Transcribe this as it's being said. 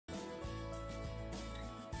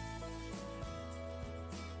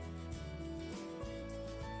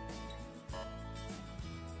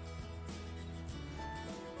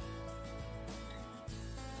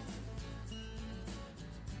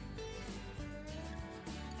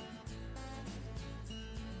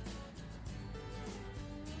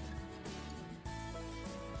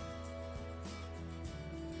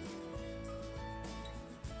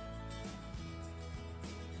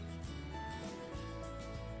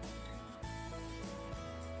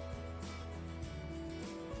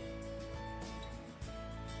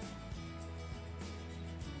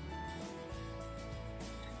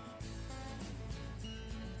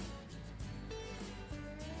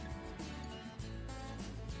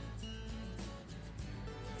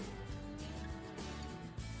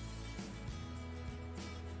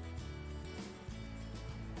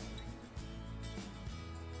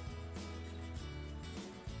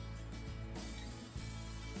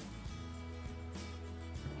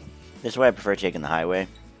This is why I prefer taking the highway.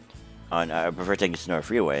 I prefer taking Sonora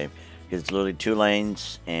Freeway because it's literally 2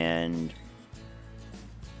 lanes, and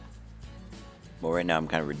well, right now I'm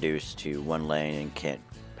kind of reduced to 1 lane and can't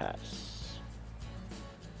pass.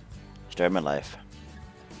 Story of my life.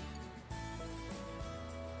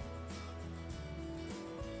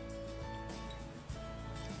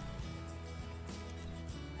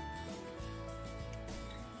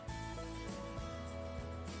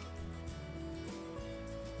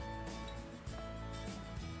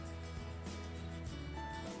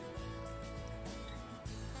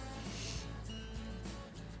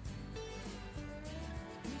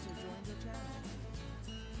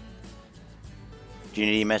 Do you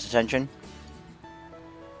need EMS attention? No, I'm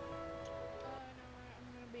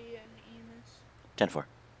gonna be an EMS. 10-4.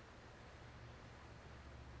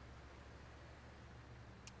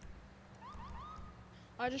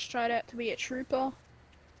 I just tried out to be a trooper.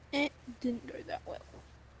 It didn't go that well.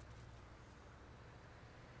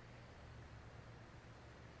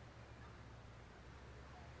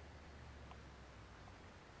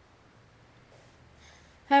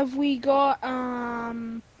 Have we got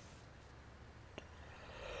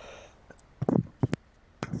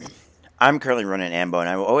I'm currently running ambo, and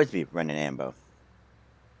I will always be running ambo.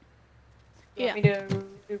 You want me to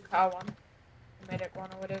do car 1? Medic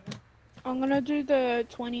 1 or whatever? I'm gonna do the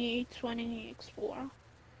 2020 Explorer.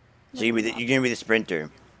 So you're gonna be the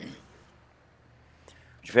sprinter.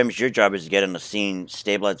 Which pretty much your job is to get on the scene,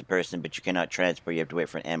 stabilize the person, but you cannot transport. You have to wait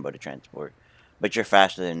for an ambo to transport. But you're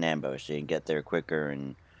faster than an ambo, so you can get there quicker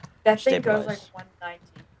and that thing stabilize. goes like 190.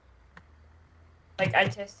 Like I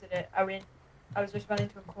tested it. I was responding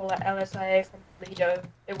to a call at LSIA from Lido.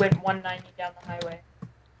 It went 190 down the highway.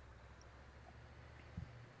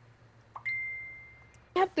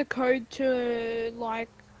 I have the code to like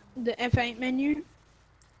the F8 menu.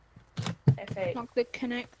 F8. Like the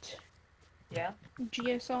connect. Yeah.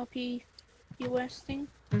 GSRP US thing.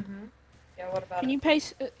 Mhm. Yeah. What about Can it? you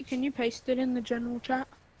paste it in the general chat?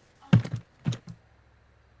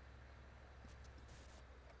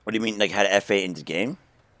 What do you mean, like how to F8 into game?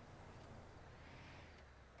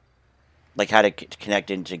 Like how to connect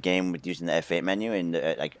into game with using the F8 menu and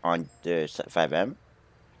like on the 5M?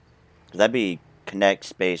 That'd be connect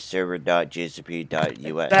space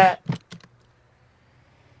server.gsrp.us. That.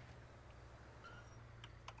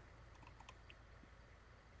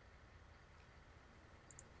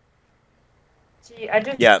 See, I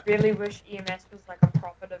just really wish EMS was like a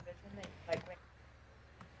proper division that like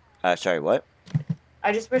when. Sorry, what?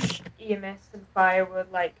 I just wish EMS and fire were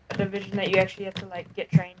like a division that you actually have to like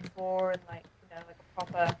get trained for and like like a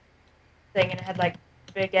proper thing, and it had like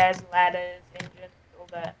big ass ladders, engines, all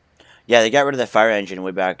that. Yeah, they got rid of the fire engine way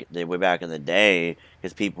back in the day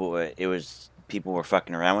because people were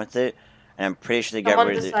fucking around with it, and I'm pretty sure they got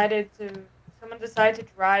rid of it. Someone decided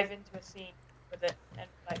to drive into a scene with it and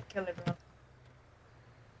like kill everyone.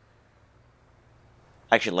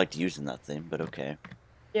 I actually liked using that thing, but okay.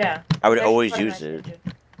 Yeah. I would always use it.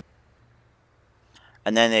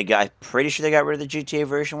 And then I'm pretty sure they got rid of the GTA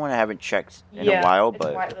version one. I haven't checked in a while,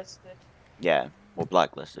 but it's whitelisted. Yeah, well,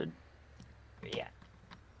 blacklisted. Yeah.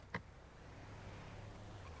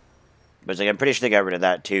 But it's like I'm pretty sure they got rid of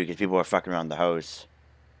that too because people were fucking around the house.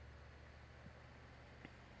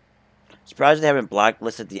 Surprised they haven't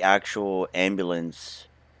blacklisted the actual ambulance.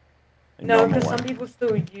 No, because some people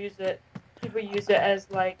still use it. People use it as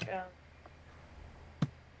like an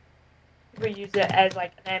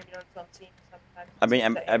ambulance on scene sometimes.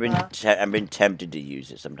 I've been tempted to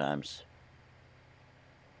use it sometimes.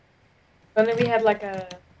 But then we had like a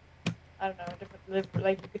different livery.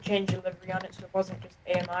 Like you could change your livery on it, so it wasn't just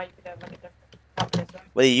AMR. You could have like a different mechanism.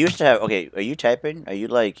 Well, you used to have. Okay, are you typing? Are you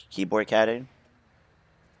like keyboard catting?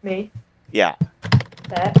 Me? Yeah.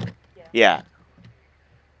 That? Yeah.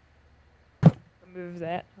 Remove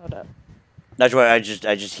that. Hold up. That's why I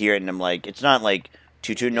just hear it and I'm like, it's not like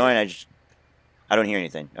too annoying. I don't hear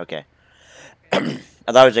anything. Okay. I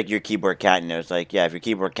thought it was like your keyboard catting. It was like, yeah, if you're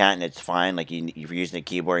keyboard catting, it's fine. Like if you're using a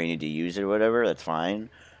keyboard, you need to use it or whatever. That's fine.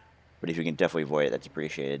 But if you can definitely avoid it, that's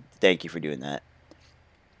appreciated. Thank you for doing that.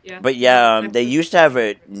 Yeah. But yeah, they used to have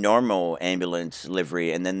a normal ambulance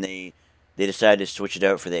livery, and then they decided to switch it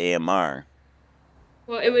out for the AMR.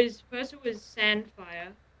 Well, it was Sandfire,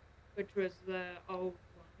 which was the old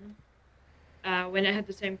one, when it had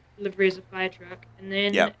the same livery as a fire truck, and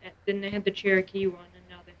then they had the Cherokee one, and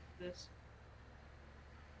now they have this.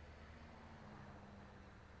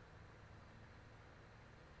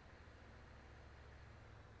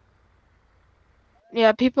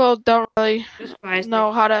 Yeah, people don't really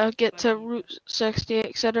know how to get to Route 60,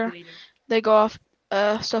 etc. They go off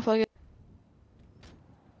stuff like it.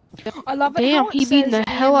 I love it Damn, how it he beating says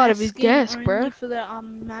the hell out of EMS his skin desk, only bruh. for the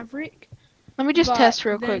Maverick. Let me just But test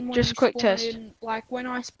real then quick. when Just you quick spawn test. in, like when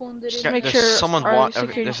I spawned it Just in, make There's sure someone our want.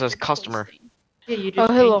 security. This says customer. Yeah, you Oh,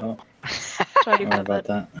 just hello. Oh, Sorry sorry about about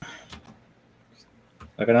that. that.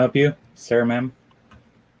 I can help you, sir, ma'am.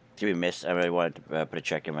 Did we miss? I really wanted to put a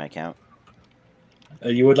check in my account.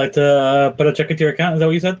 You would like to put a check into your account? Is that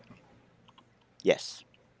what you said? Yes.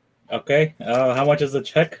 Okay. How much is the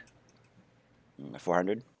check?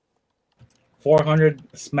 400. 400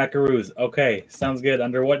 smackaroos. Okay, sounds good.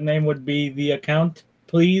 Under what name would be the account,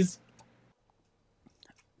 please?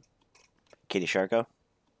 Katie Sharko.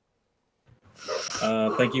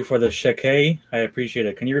 Thank you for the check. I appreciate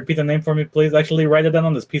it. Can you repeat the name for me, please? Actually, write it down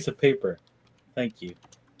on this piece of paper. Thank you.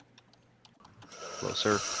 Hello,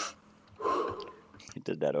 sir. He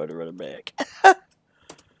did that order run it back.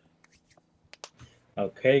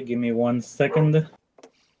 Okay, give me 1 second.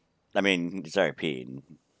 I mean, it's RP.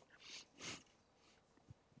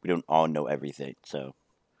 We don't all know everything, so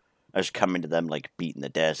I just come into them like beating the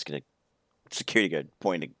desk and a security guard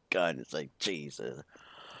pointing a gun. It's like, Jesus.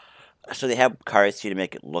 So they have cars here to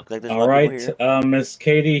make it look like there's a All lot of right, people here. Miss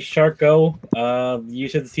Katie Sharko, you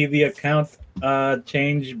should see the account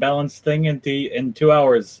change balance thing in 2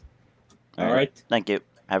 hours. All right. Thank you.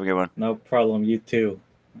 Have a good one. No problem. You too.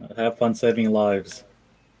 Have fun saving lives.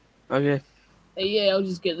 Okay. Hey, yeah, I'll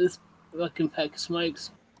just get this fucking pack of smokes.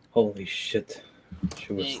 Holy shit.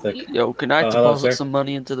 She was Thank thick. you. Yo, can I hello, deposit sir. some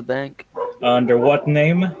money into the bank? Under what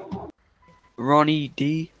name? Ronnie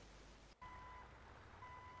D.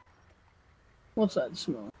 What's that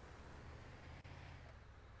smell?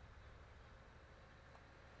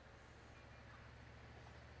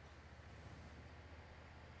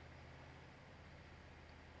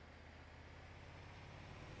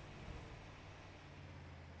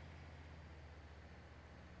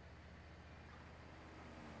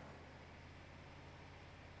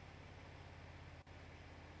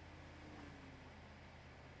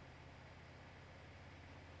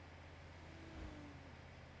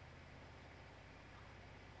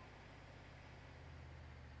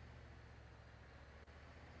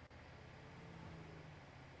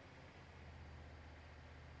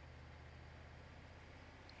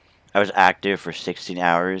 I was active for 16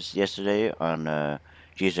 hours yesterday on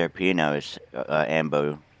GSRP, and I was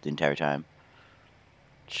ambo the entire time.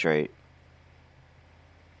 Straight.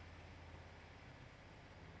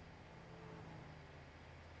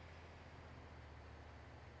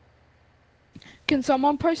 Can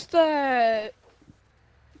someone post the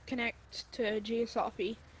connect to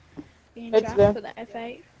GSRP in It's chat there. for the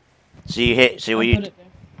F8? So you hit. So what I'll you? put it there.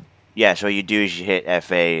 Yeah. So what you do is you hit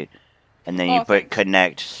F8, and then you Oh, put thanks.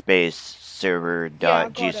 connect space server Yeah, I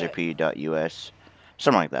dot got it. GSRP dot US,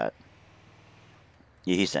 something like that.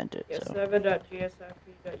 Yeah, he sent it. Yeah, So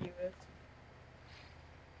server.gsrp.us.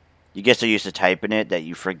 you get so used to typing it that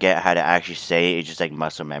you forget how to actually say it. It's just like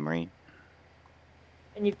muscle memory.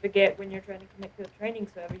 And you forget when you're trying to connect to the training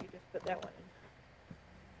server, you just put that one in.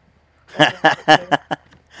 That's what I do.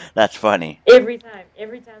 That's funny. Every time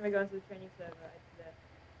I go into the training server, I do that.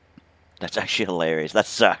 That's actually hilarious. That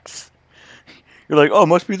sucks. You're like, oh,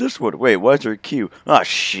 must be this one. Wait, why is there a Q? Oh,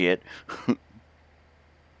 shit.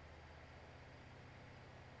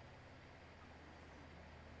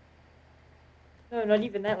 No, not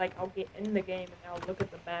even that. Like, I'll get in the game and I'll look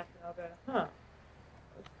at the map and I'll go, huh,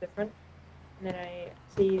 looks different. And then I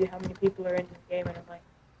see how many people are in the game and I'm like,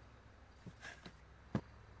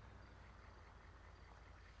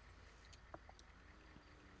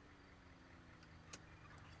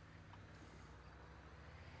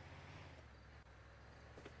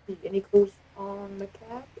 any clues on the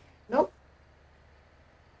cat? Nope.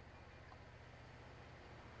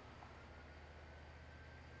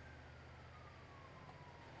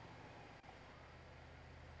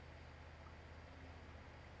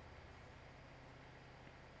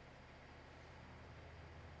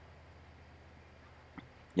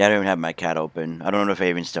 Yeah, I don't even have my cat open. I don't know if I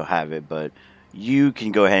even still have it, but you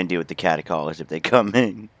can go ahead and deal with the cat callers if they come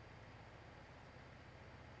in.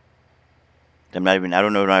 I'm not even. I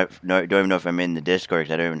don't know. Don't even know if I'm in the Discord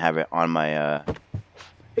because I don't even have it on my.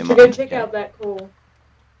 You should go check out that call.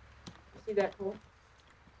 You see that call?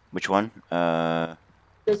 Which one?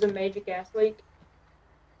 There's a major gas leak.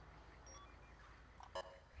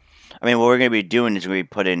 I mean, what we're gonna be doing is we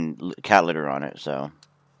put in cat litter on it. So,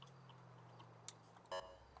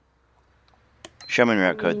 show me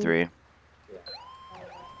route code 3. Yeah.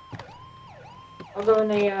 I'll go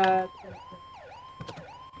in a.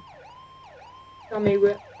 Tell me,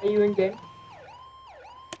 where are you in game?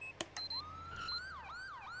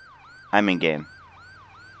 I'm in game.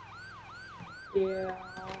 Yeah.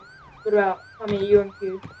 What about Tommy, you and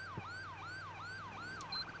Q?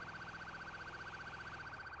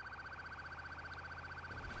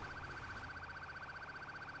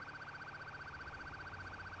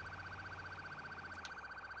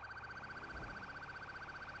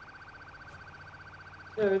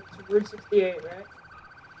 So it's Route 68, right?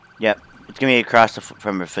 Yep. It's gonna be across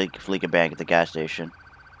from a Fleeca Bank at the gas station.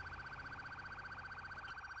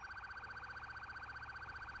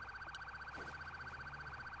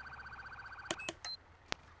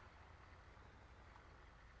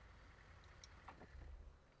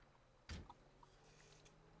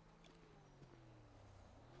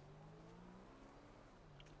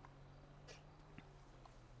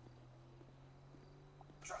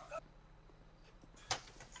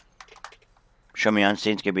 Show me on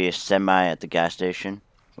scene. It's gonna be a semi at the gas station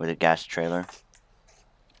with a gas trailer.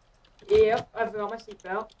 Yep, I forgot my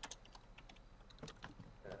seatbelt.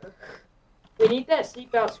 We need that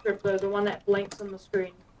seatbelt script though, the one that blinks on the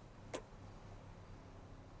screen.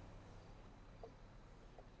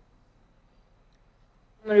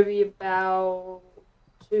 I'm gonna be about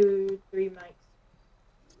 2-3 mics.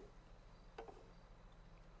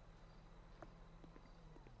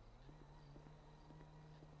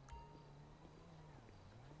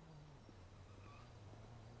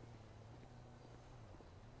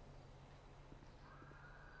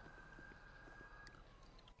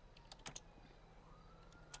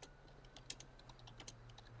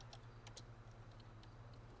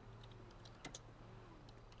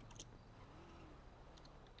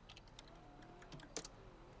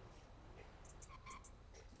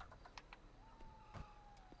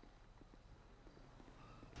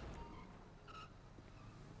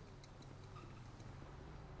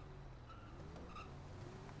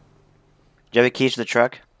 Do you have the keys to the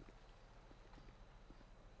truck?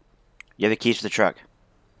 You have the keys to the truck.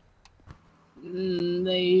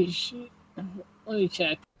 They should. Let me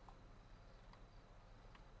check.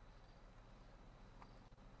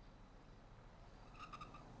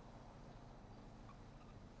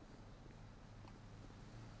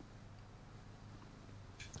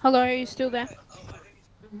 Hello, are you still there?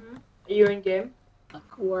 Are you in game?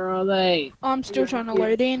 Where are they? I'm still trying to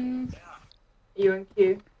load in. Are you in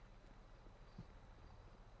queue?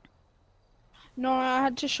 No, I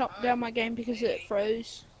had to shut down my game because it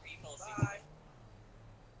froze.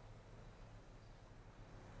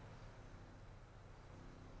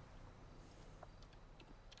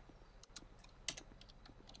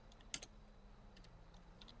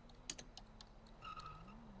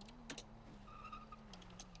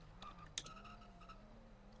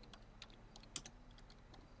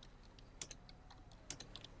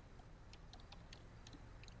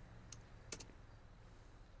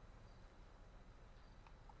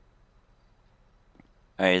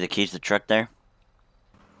 Are the keys to the truck there?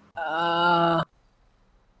 Uh,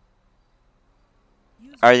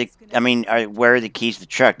 Where are the keys to the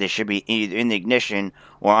truck? They should be either in the ignition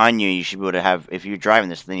or on you. You should be able to have, if you're driving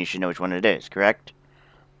this, then you should know which one it is, correct?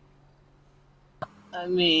 I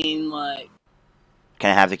mean, like,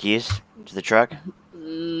 Can I have the keys to the truck?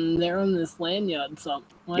 they're on this lanyard somewhere.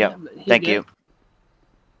 Yep, but here thank go. you.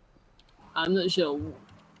 I'm not sure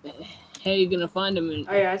how you're gonna find them and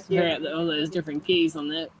Oh yeah, I see figure it. out all those different keys on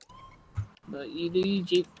that. But you do you,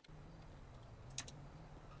 Jeep.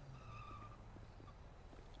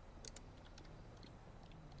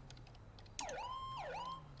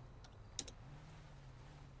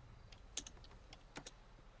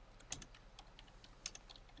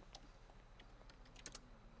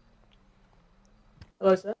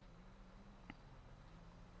 Hello, sir.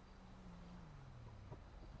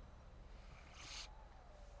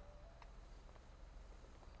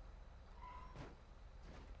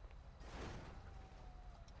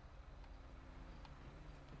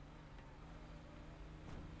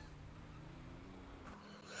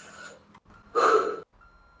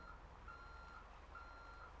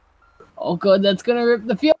 Oh god, that's gonna rip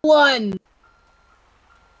the fuel line!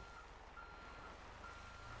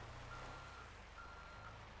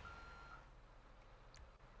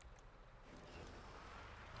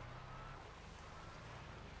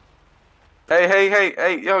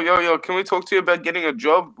 Hey, yo, can we talk to you about getting a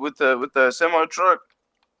job with the semi truck?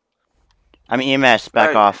 I'm EMS, back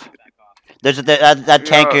Hey. off. That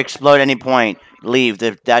tanker Yeah. explode at any point. Leave.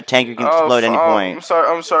 That tanker can explode at any point.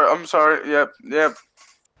 I'm sorry. Yep.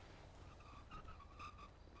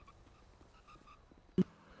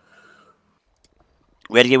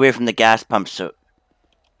 We had to get away from the gas pump, so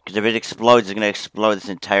because if it explodes, it's gonna explode this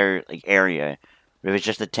entire area. But if it's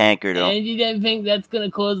just a tanker, And you don't think that's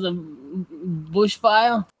gonna cause a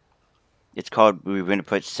bushfire? it's called. We're gonna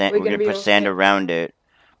put sand. We're We're gonna gonna be put sand okay. around it.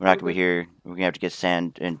 We're not gonna be here. We're gonna have to get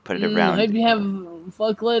sand and put it around. Hope you have a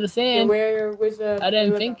fuckload of sand. Where was I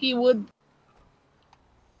didn't think he would.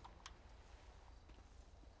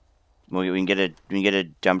 We can get a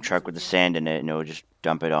dump truck with the sand in it, and it'll just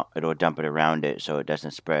dump it. It'll dump it around it so it doesn't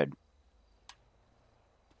spread.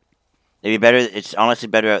 It'd be better. It's honestly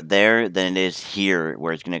better out there than it is here,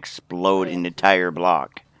 where it's gonna explode an entire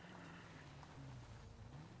block.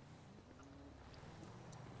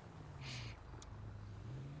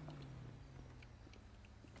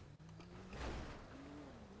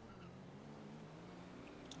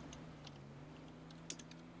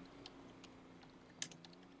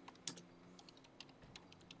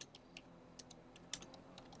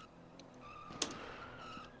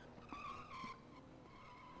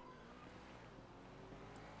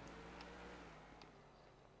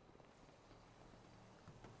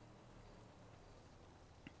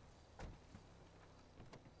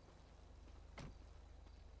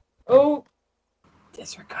 Oh!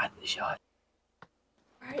 Disregard the shot.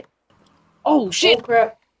 Right. Oh shit! Oh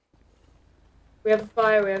crap. We have a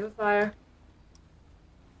fire, we have a fire.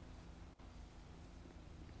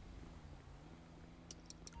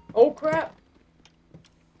 Oh crap.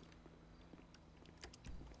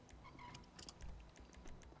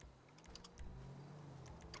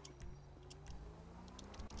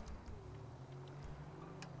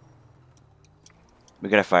 We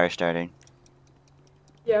got a fire starting.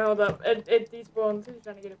 Yeah, hold up. It despawned. Who's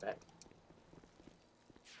trying to get it back?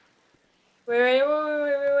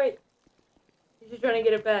 Wait. He's just trying to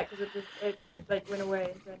get it back because it like went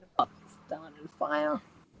away. And trying to... Started fire.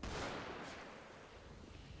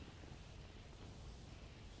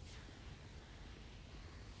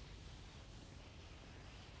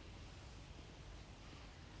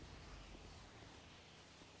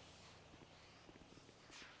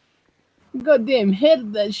 Goddamn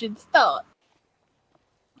head that should start.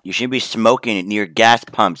 You shouldn't be smoking near gas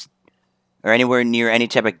pumps or anywhere near any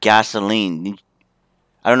type of gasoline.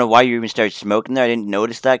 I don't know why you even started smoking there. I didn't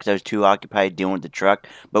notice that because I was too occupied dealing with the truck.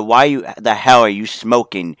 But the hell are you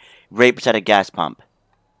smoking right beside a gas pump?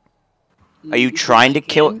 Are you trying to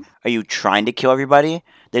kill? Are you trying to kill everybody?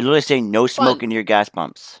 They literally say no smoking near gas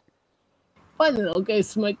pumps. Fine, I'll go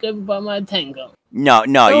smoke over by my tango. No,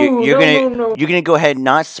 you're gonna go ahead and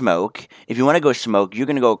not smoke. If you want to go smoke, you're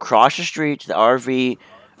gonna go across the street to the RV.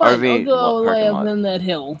 Fine, I'll go all the way up in that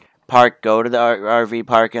hill. Go to the RV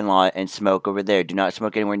parking lot and smoke over there. Do not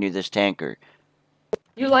smoke anywhere near this tanker.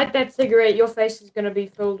 You light that cigarette, your face is gonna be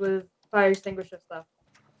filled with fire extinguisher stuff.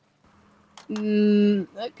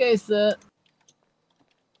 Okay, sir.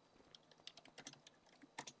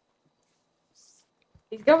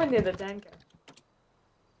 He's going near the tanker.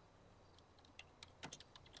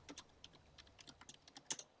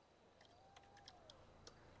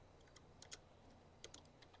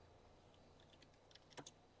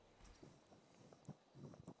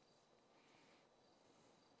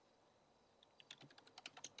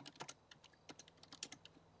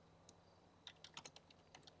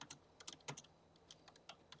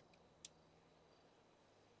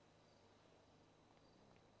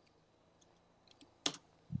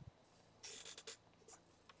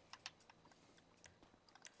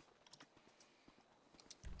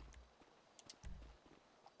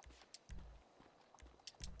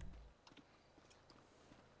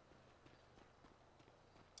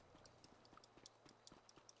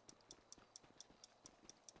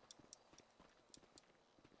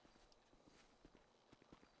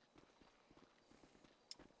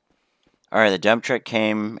 Alright, the dump truck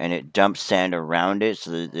came and it dumped sand around it,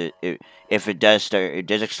 so that if it does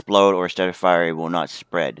explode or start a fire, it will not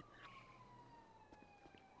spread.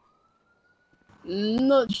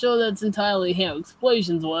 Not sure that's entirely how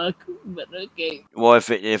explosions work, but okay. Well,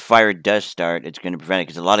 if fire does start, it's going to prevent it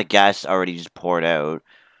because a lot of gas already just poured out.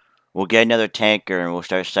 We'll get another tanker and we'll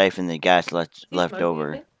start siphoning the gas left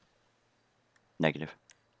over. Negative.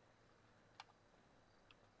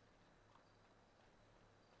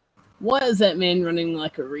 Why is that man running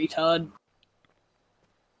like a retard?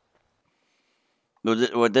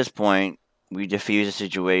 Well, at this point, we defuse the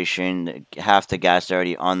situation. Half the gas is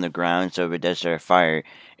already on the ground, so if it does start a fire,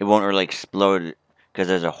 it won't really explode because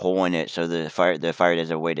there's a hole in it. So the fire does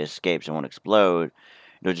have a way to escape, so it won't explode.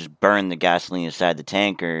 It'll just burn the gasoline inside the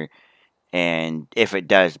tanker, and if it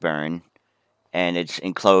does burn, and it's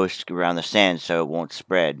enclosed around the sand, so it won't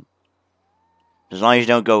spread. As long as you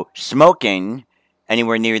don't go smoking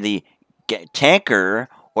anywhere near the tanker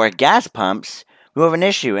or gas pumps, we have an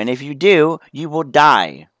issue, and if you do, you will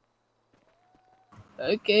die.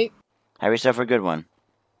 Okay. Have yourself a good one.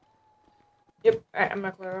 Yep, alright, I'm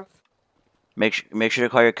gonna clear off. Make sure to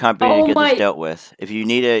call your company Oh to get my- this dealt with. If you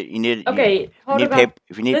need a Okay, hold need on.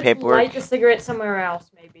 if you need Let's paperwork. light the cigarette somewhere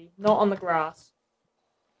else, maybe. Not on the grass.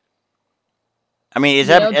 I mean, is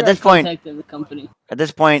Yeah, that I'll at try this point? contacting the company. At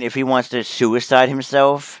this point, if he wants to suicide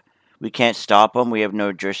himself, we can't stop him. We have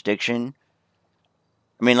no jurisdiction.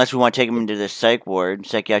 I mean, unless we want to take him into the psych ward,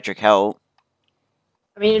 psychiatric help.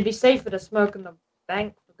 I mean, it'd be safer to smoke in the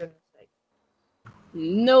bank, for goodness sake.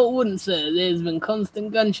 No, it wouldn't, sir. There's been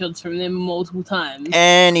constant gunshots from them multiple times.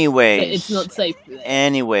 Anyways, It's not safe for them.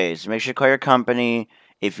 Anyways, make sure to call your company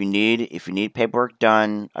if you need paperwork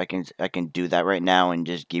done. I can do that right now and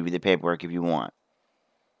just give you the paperwork if you want.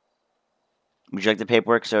 Would you like the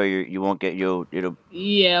paperwork so you won't get it'll.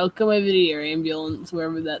 Yeah, I'll come over to your ambulance,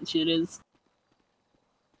 wherever that shit is.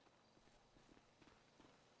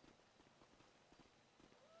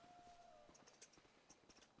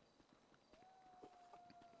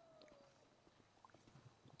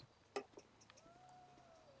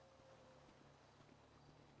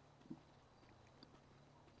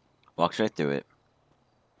 Walks right through it.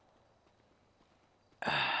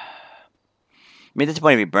 I mean, at this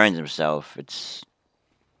point, if he burns himself, it's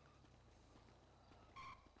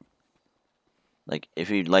like if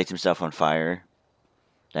he lights himself on fire,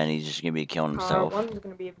 then he's just gonna be killing himself. One's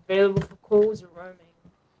gonna be available for calls or roaming.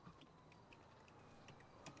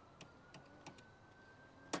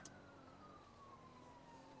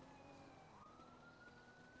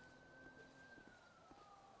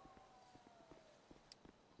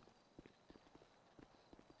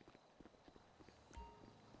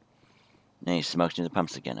 And he smokes near the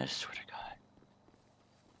pumps again. I swear to God.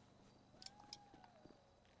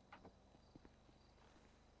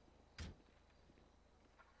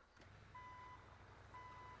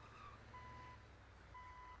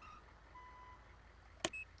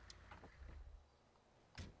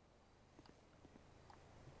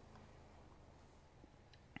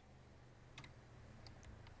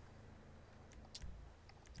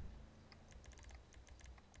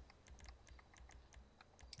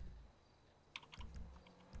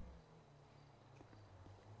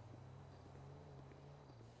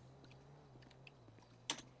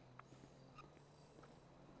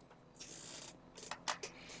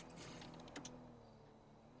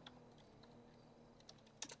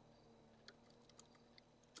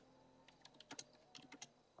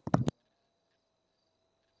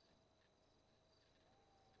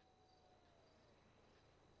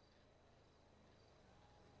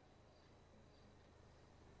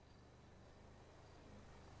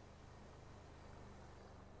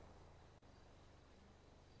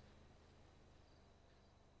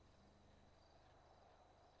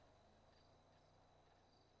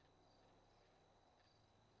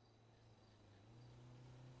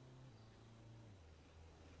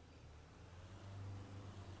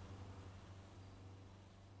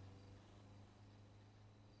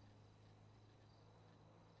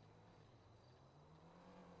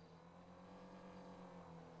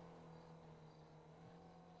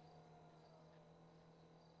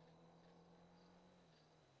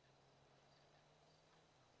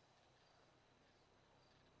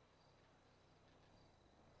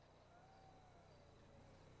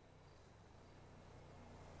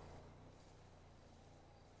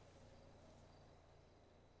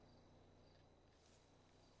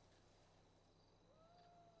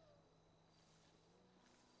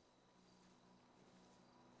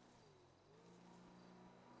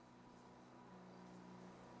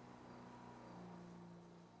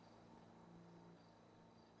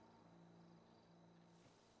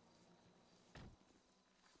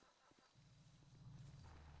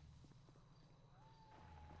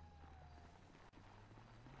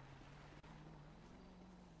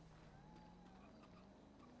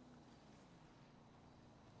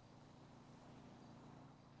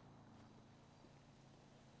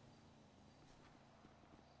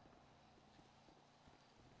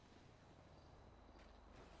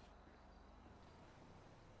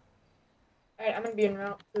 Alright, I'm gonna be en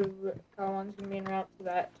route to car one's gonna be en route to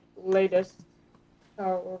that latest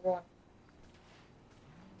car we're going.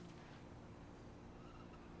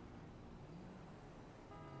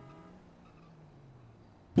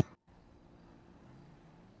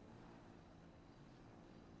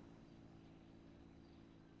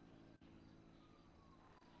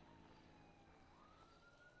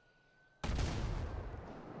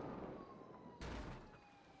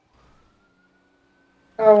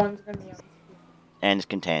 Car one's gonna be on. And it's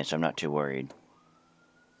contained, so I'm not too worried.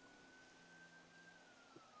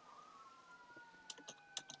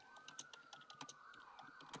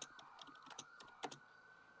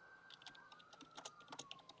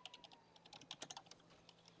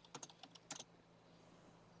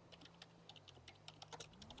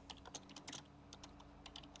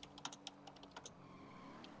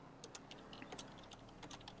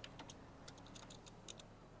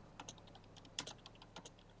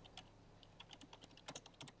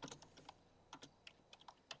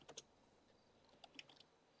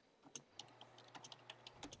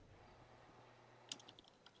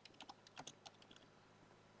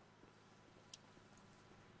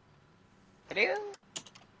 Hello?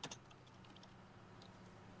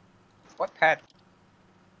 What pet?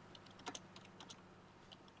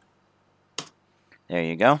 There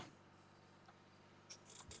you go.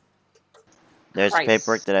 There's the Christ.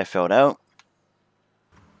 paperwork that I filled out.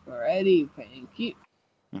 Alrighty, thank you.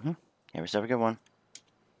 Have yourself a good one.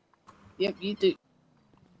 Yep, you too.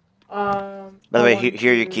 By the way,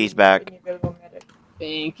 here are your keys back.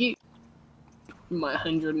 Thank you. My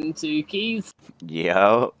 102 keys.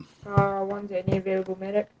 Yo. One's any available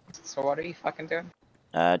medic. So what are you fucking doing?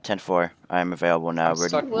 10-4. I'm available now. I'm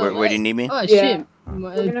stuck. Where do you need me? Oh Yeah. shit, We're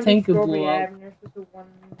my gonna be tanker Strawberry blew up. Avenue, this is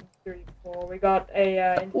 134. We got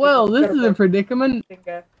a Well, individual this got is a broken predicament.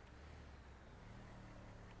 finger.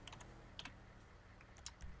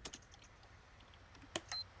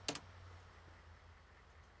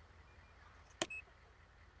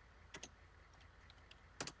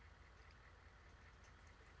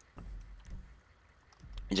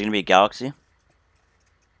 Is it gonna be a Galaxy?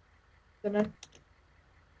 Dunno.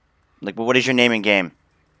 Like, what is your name in game?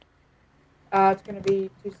 It's gonna be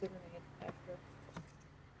 278 after.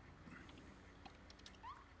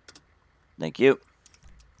 Thank you.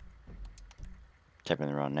 Typing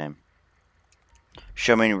the wrong name.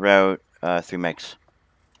 Show me route 3 mix.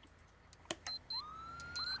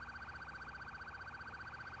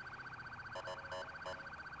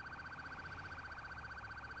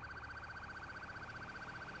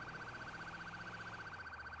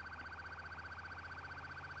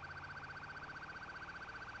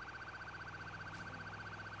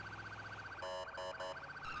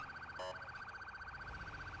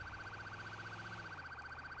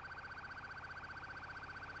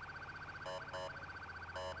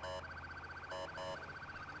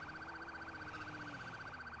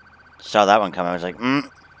 Saw that one coming. I was like,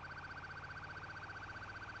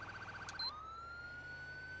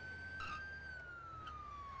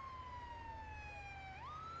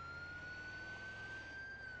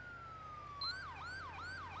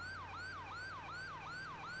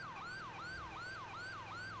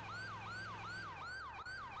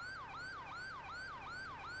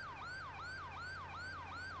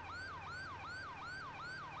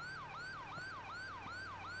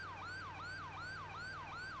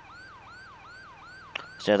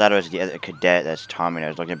 So I thought it was the other cadet. That's Tommy. And I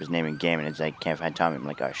was looking up his name in game, and it's like, can't find Tommy. I'm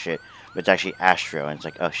like, oh shit. But it's actually Astro, and it's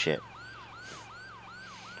like, oh shit.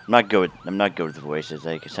 I'm not good with the voices.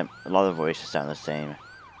 Like, a lot of the voices sound the same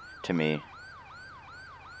to me.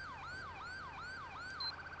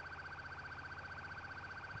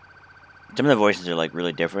 Some of the voices are like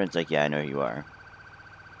really different. It's like, yeah, I know who you are.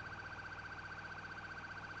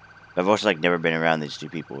 But I've also like never been around these two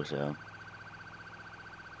people, so.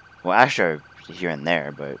 Well, Astro here and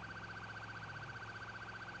there, but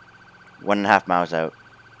 1.5 miles out.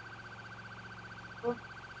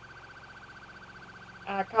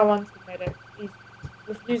 Car one's the medic. He's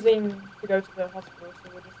refusing to go to the hospital,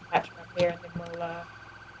 so we'll just patch him up here and then we'll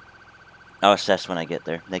I'll assess when I get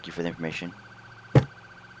there. Thank you for the information.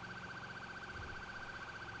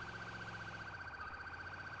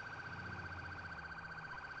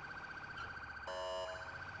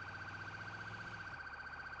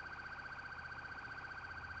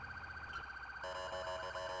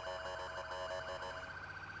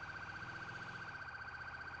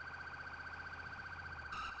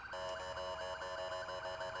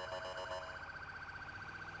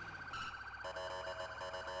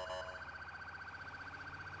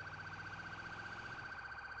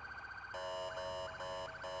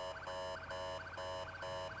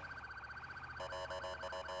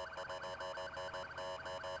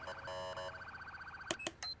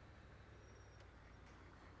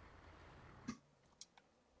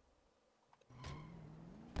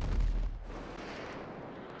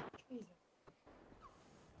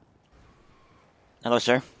 Hello,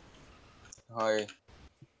 sir. Hi.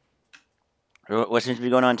 What seems to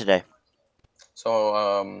be going on today?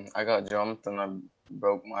 So, I got jumped and I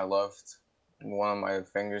broke my one of my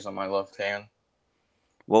fingers on my left hand.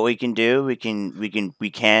 What we can do, we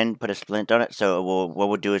can put a splint on it. So what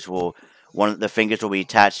we'll do is one of the fingers will be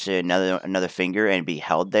attached to another finger and be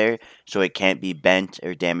held there, so it can't be bent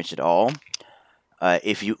or damaged at all.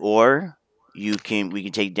 We can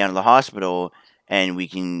take you down to the hospital and we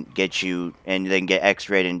can get you and then get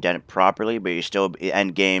X-rayed and done it properly. But you're still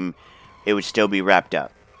end game, it would still be wrapped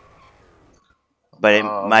up. But it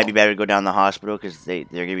might be better to go down to the hospital because they're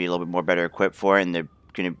gonna be a little bit more better equipped for it, and they're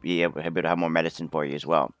gonna be able to have more medicine for you as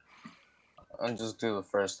well. I'll just do the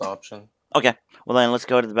first option. Okay. Well then, let's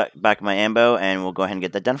go to the back of my ambo, and we'll go ahead and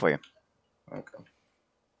get that done for you. Okay.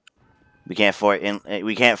 We can't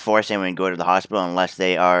force anyone to go to the hospital unless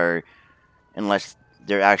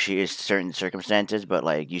there actually is certain circumstances, but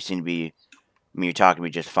like you seem to be, I mean, you're talking to me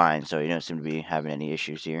just fine, so you don't seem to be having any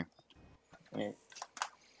issues here. Yeah.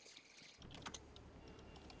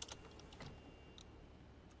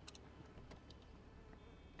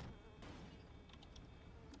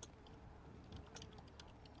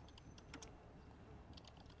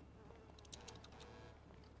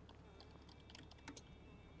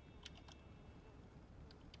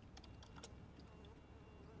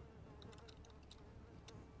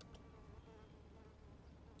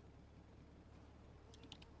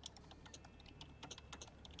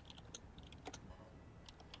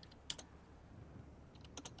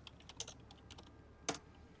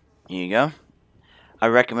 Here you go. I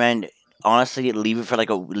recommend honestly leave it for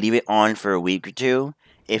leave it on for a week or two.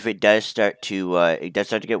 If it does start to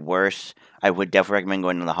get worse, I would definitely recommend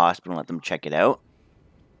going to the hospital and let them check it out.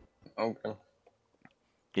 Okay.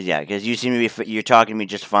 Because you seem to you're talking to me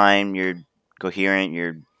just fine. You're coherent.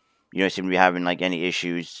 You don't seem to be having like any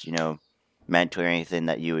issues, mental or anything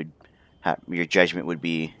that you would have. Your judgment would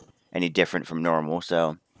be any different from normal.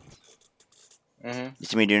 So Mhm. you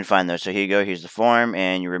seem to be doing fine though. So here you go. Here's the form,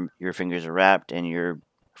 and your fingers are wrapped, and you're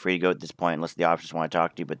free to go at this point, unless the officers want to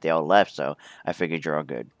talk to you. But they all left, so I figured you're all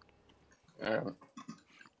good. Alright.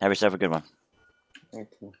 Have yourself a good one. Thank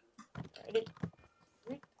you. Alrighty.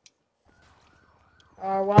 Sweet.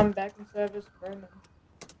 Well, I'm back in service, Roman.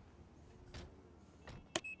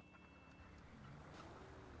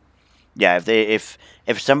 Yeah, if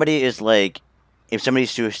somebody is like, if somebody's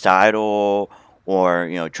suicidal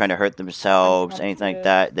or trying to hurt themselves, anything like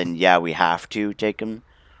that, then yeah, we have to take them.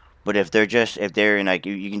 But if they're in like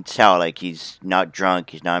you can tell like he's not drunk,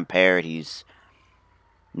 he's not impaired, he's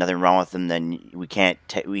nothing wrong with him, then we can't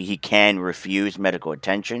he can refuse medical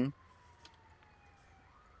attention.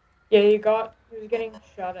 Yeah, he was getting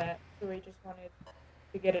shot at, so he just wanted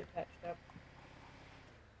to get it patched up.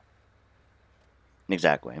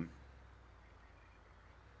 Exactly.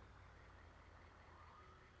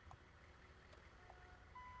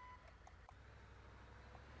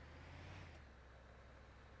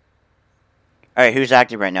 All right, who's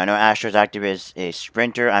active right now? No, Astro's active as a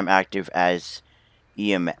sprinter. I'm active as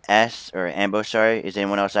EMS or ambo. Sorry, is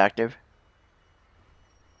anyone else active?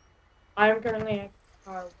 I'm currently at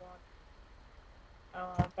car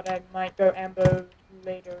 1, but I might go ambo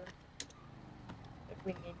later if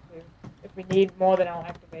we need to. If we need more, then I'll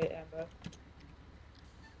activate ambo.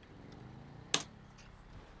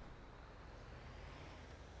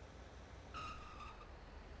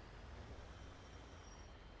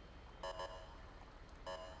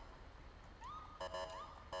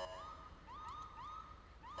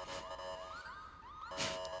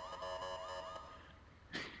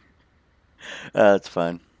 That's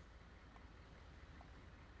fun.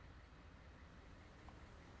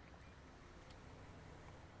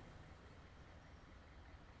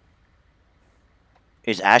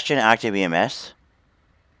 Is Ashton active EMS?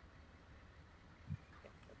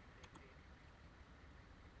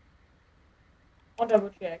 I'll double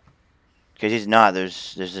check. Because he's not.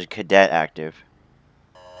 There's a cadet active.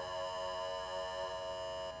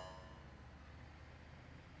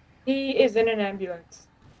 He is in an ambulance.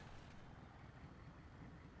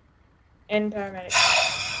 And paramedic.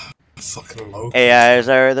 Fucking low. AIs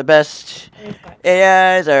are the best.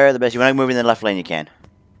 AIs are the best. You want to move in the left lane, you can.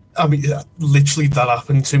 I mean, literally that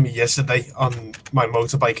happened to me yesterday on my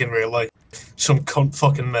motorbike in real life. Some cunt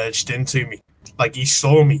fucking merged into me. Like, he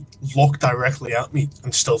saw me, looked directly at me,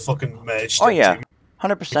 and still fucking merged into yeah. me.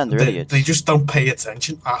 100%, they're idiots. They just don't pay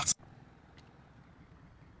attention at.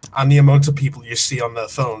 And the amount of people you see on their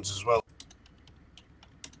phones as well.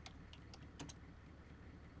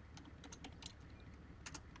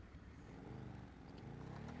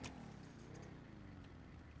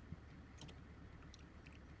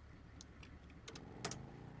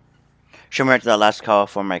 Show me right to that last call.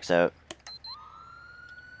 4 mics out.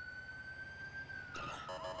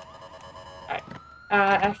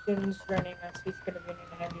 Ashton's joining us. He's gonna be in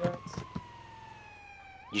an ambulance.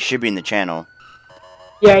 You should be in the channel.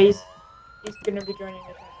 Yeah, he's gonna be joining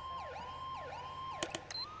the channel now.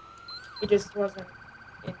 He just wasn't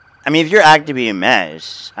in. I mean, if you're active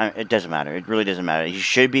EMS, it doesn't matter. It really doesn't matter. You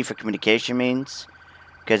should be for communication means.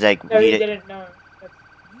 Because, like, No, he didn't know.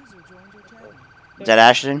 Is that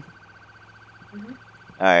Ashton? Mhm.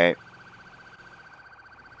 Alright.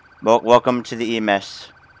 Well, welcome to the EMS.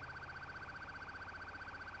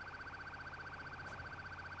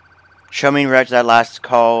 Show me right to that last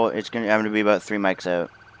call. I'm gonna be about 3 mics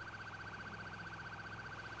out.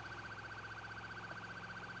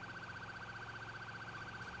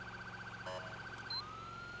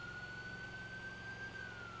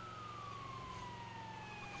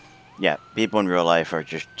 Yeah, people in real life are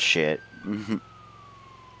just shit.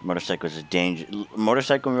 Motorcycle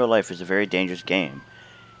in real life is a very dangerous game.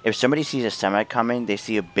 If somebody sees a semi coming, they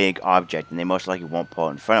see a big object, and they most likely won't pull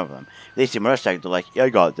it in front of them. If they see a motorcycle, they're like, "Yeah, I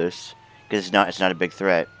got this," because it's not a big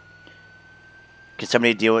threat. Can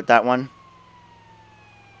somebody deal with that one?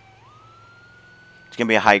 It's gonna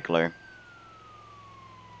be a Heikler.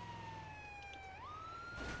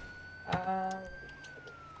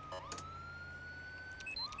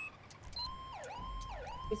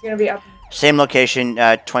 It's gonna be up. Same location,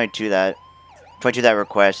 22 that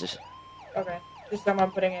request is. Okay, just someone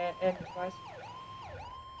putting it in twice.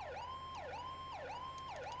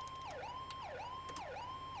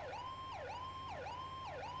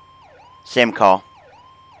 Same call.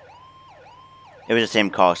 It was the same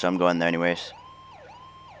call, so I'm going there anyways.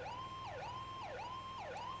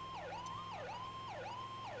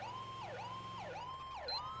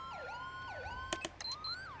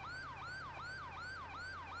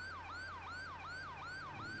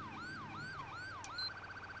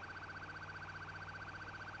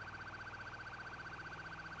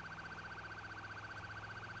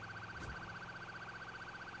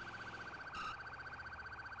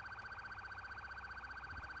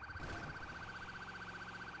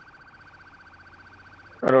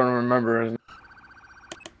 I don't remember his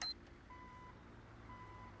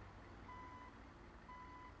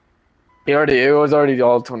name. It was already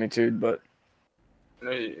all 22, but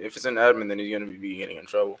If it's an admin, then he's gonna be getting in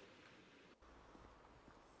trouble.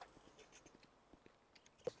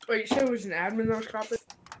 Wait, you said it was an admin that was copping?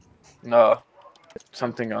 no,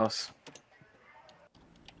 something else.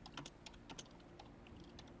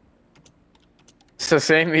 It's the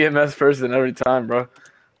same EMS person every time, bro.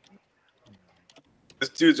 This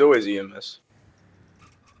dude's always EMS.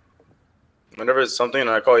 Whenever it's something and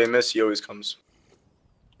I call EMS, he always comes.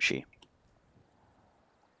 She.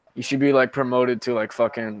 You should be like promoted to like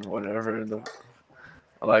fucking whatever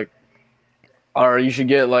or you should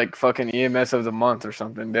get like fucking EMS of the month or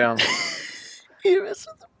something. Damn. EMS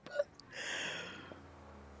of the month.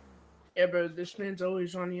 Yeah, bro, this man's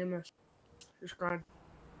always on EMS. Just grind.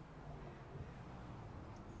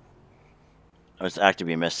 I was active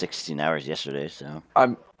EMS 16 hours yesterday, so.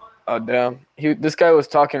 Oh damn. This guy was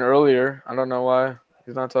talking earlier. I don't know why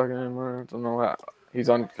he's not talking anymore. I don't know why. He's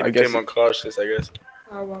on. He I guess. became uncautious, I guess.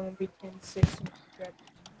 I want to be 10-6.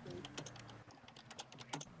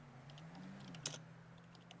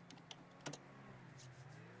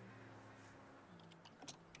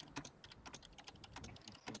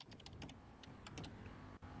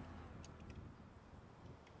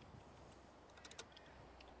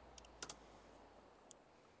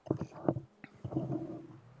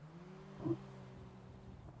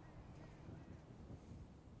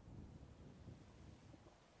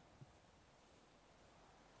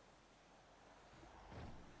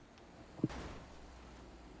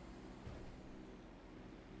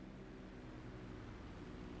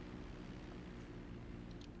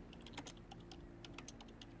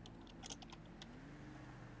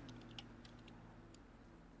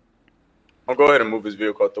 I'll go ahead and move his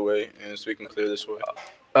vehicle out the way, and so we can clear this way.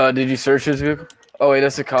 Did you search his vehicle? Oh wait,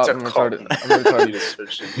 that's a cop. It's a I'm cop. retarded. I'm retarded. You just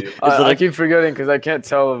searched his vehicle. I keep forgetting because I can't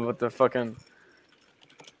tell what the fucking.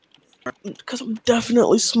 Because I'm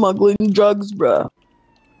definitely smuggling drugs, bro.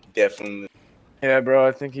 Definitely. Yeah, bro,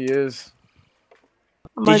 I think he is.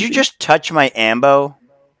 Did you just touch my ambo?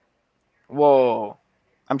 Whoa.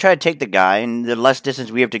 I'm trying to take the guy, and the less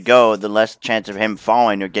distance we have to go, the less chance of him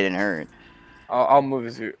falling or getting hurt. I'll move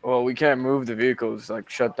his vehicle. Well, we can't move the vehicle. It's like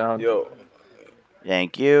shut down. Yo.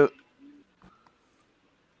 Thank you.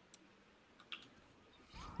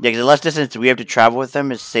 Yeah, because the less distance we have to travel with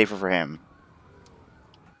him is safer for him.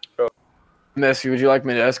 Messy, would you like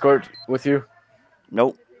me to escort with you?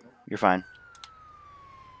 Nope. You're fine.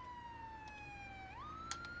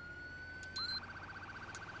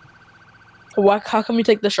 How come you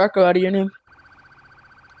take the Sharko out of your name?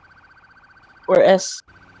 Or S?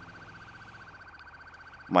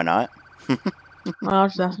 Why not? No, I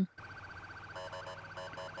was just asking.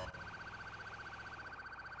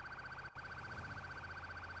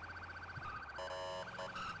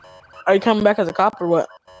 Are you coming back as a cop or what?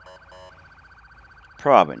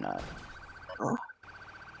 Probably not. Oh.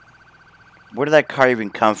 Where did that car even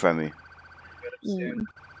come from? Mm.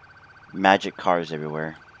 Magic cars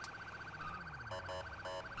everywhere.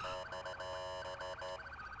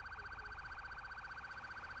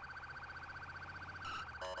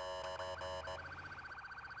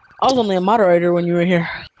 I was only a moderator when you were here.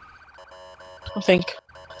 I think.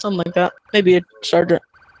 Something like that. Maybe a sergeant.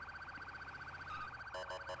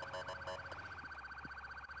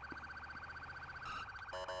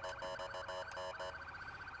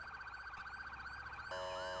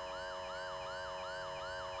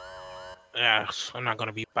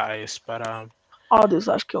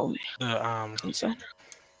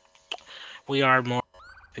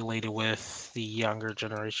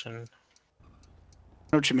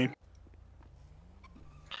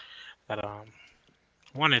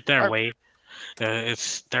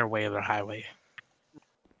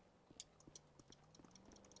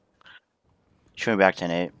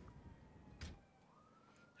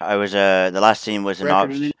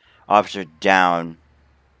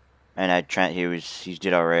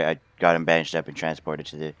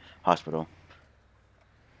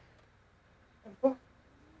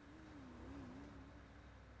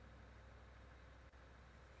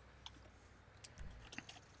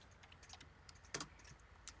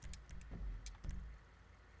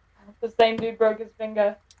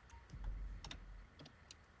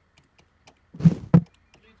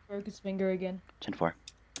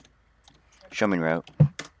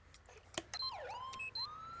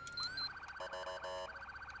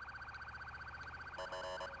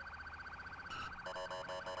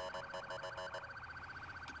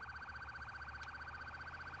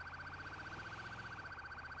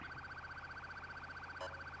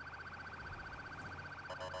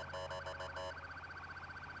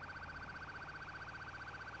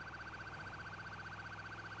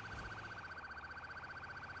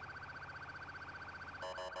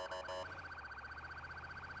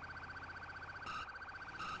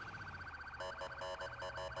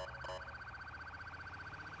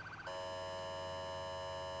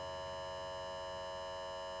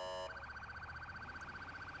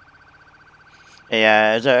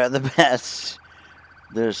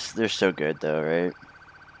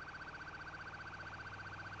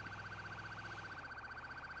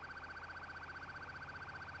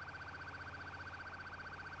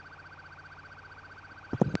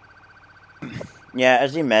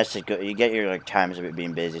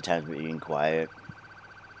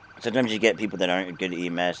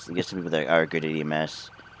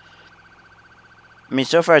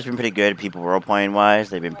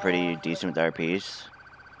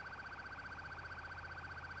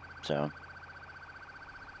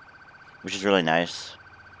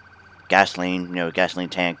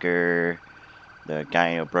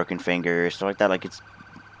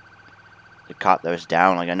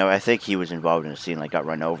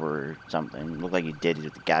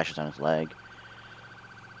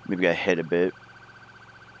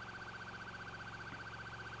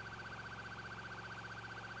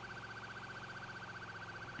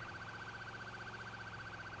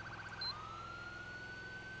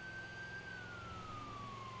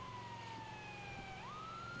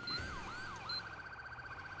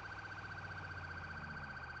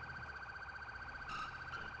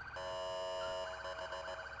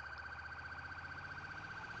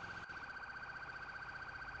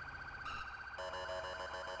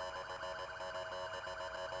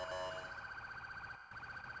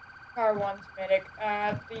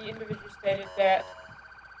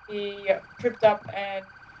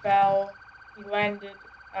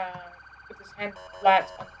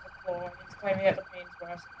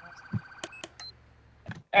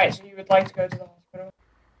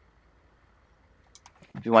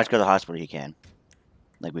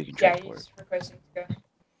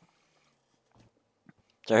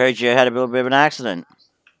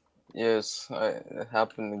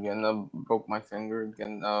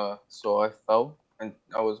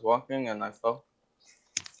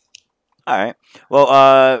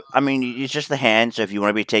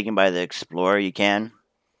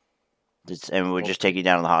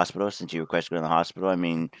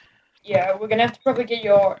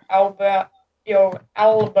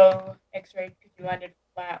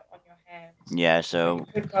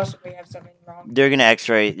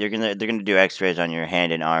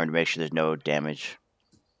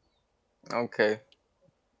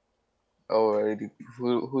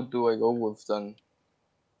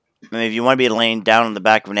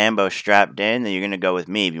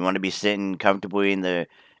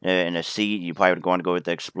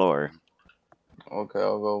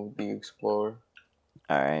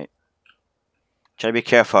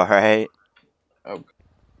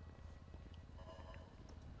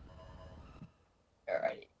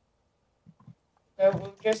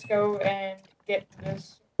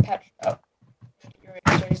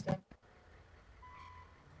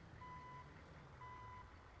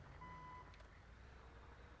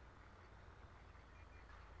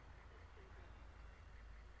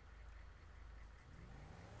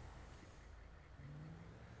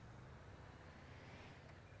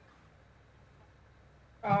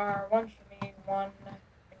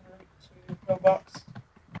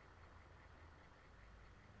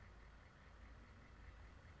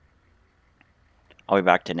 I'll be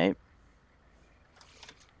back to Nate.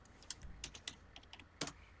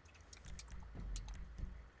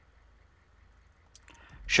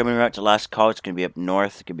 Show me route to last call. It's gonna be up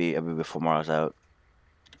north. It could be before Morrow's out.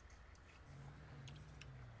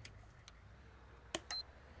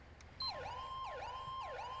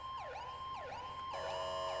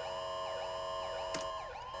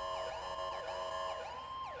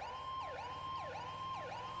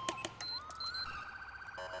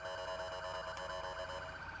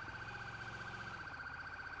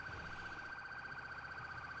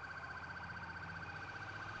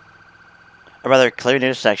 I'd rather clear an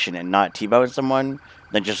intersection and not T-bone someone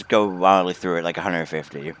than just go wildly through it like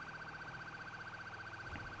 150.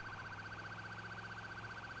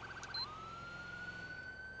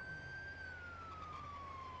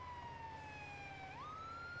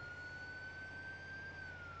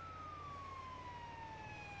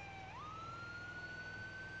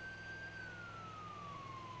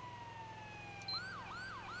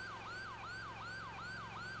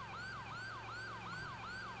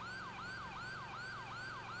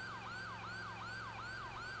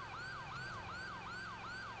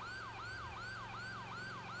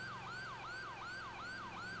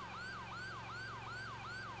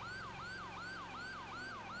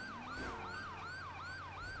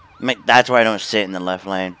 That's why I don't sit in the left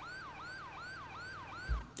lane.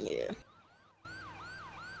 Yeah.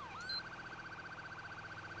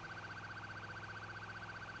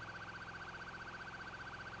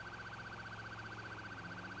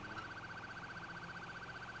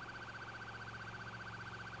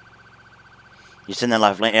 You sit in the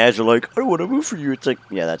left lane, AIs are like, I don't want to move for you. It's like,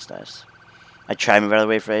 yeah, that's nice. I try to move out of the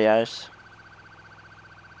way for AIs.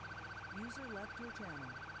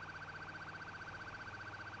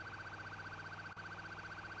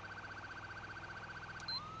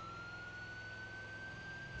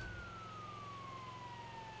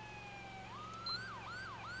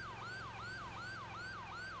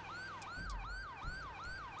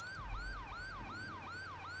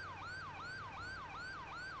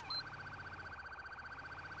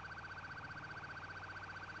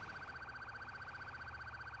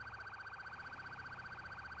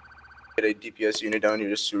 Get a DPS unit down here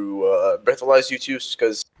just to breathalyze you two,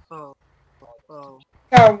 because gonna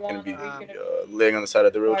be laying on the side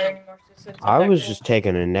of the road. I was just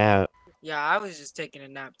taking a nap. Yeah, I was just taking a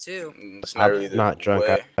nap too. It's not really I'm not drunk.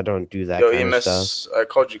 I don't do that Yo, kind of EMS, stuff. I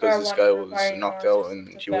called you because this guy was knocked out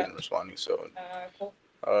and he wasn't responding. So,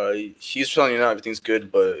 he's telling you now everything's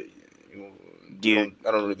good, but I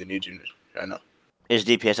don't really need you right now. Is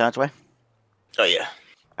DPS on its way? Oh yeah.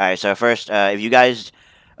 All right. So first, if you guys,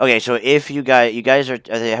 okay, so if you guys are,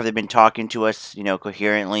 have they been talking to us,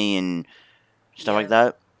 coherently and stuff like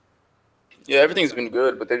that? Yeah, everything's been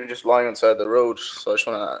good, but they're just lying on the side of the road. So I just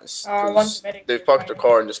want to. They've parked their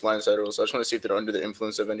car and just lying on the side of the road. So I just want to see if they're under the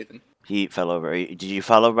influence of anything. He fell over. Did you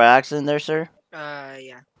fall over by accident there, sir?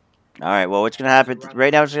 Yeah. All right. Well, what's gonna happen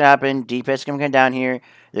right now? What's gonna happen? DPS is gonna come down here.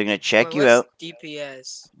 They're gonna check you out.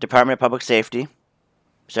 DPS. Department of Public Safety.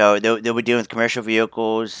 So they'll be dealing with commercial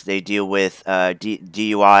vehicles. They deal with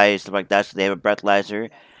DUIs, stuff like that. So they have a breathalyzer.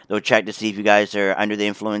 They'll check to see if you guys are under the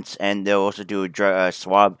influence, and they'll also do a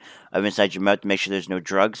swab of inside your mouth to make sure there's no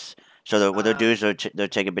drugs. So what they'll do is they'll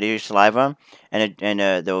take a bit of your saliva, and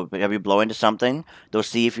they'll have you blow into something. They'll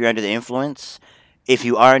see if you're under the influence. If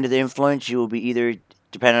you are under the influence, you will be either,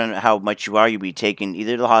 depending on how much you are, you'll be taken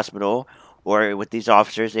either to the hospital or with these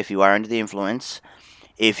officers if you are under the influence.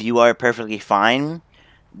 If you are perfectly fine,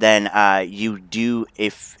 then you do,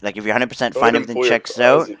 if you're 100% fine, everything checks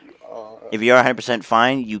out. If you're 100%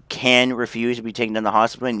 fine, you can refuse to be taken to the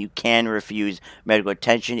hospital, and you can refuse medical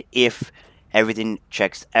attention if everything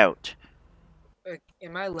checks out.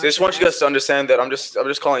 Am I So I just want you guys to understand that I'm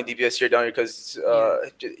just calling DPS here down here because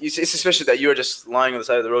it's suspicious that you are just lying on the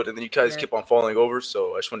side of the road and then you guys keep on falling over.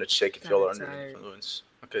 So I just want to check if y'all are under the influence.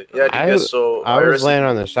 Okay. Yeah, DPS. So I was laying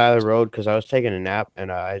on the side of the road because I was taking a nap,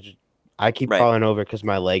 and I keep falling over because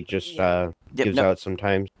my leg just gives out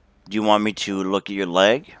sometimes. Do you want me to look at your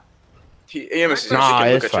leg? EMS is Nah,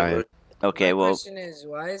 it's fine. Okay, well. Question is,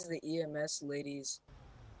 why is the EMS ladies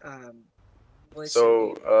voice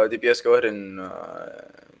So DPS, go ahead and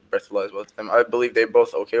breathalyze both of them. I believe they're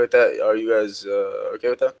both okay with that. Are you guys okay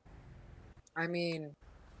with that? I mean,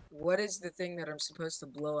 what is the thing that I'm supposed to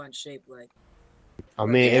blow on shape like? I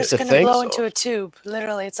mean, it's gonna blow into a tube.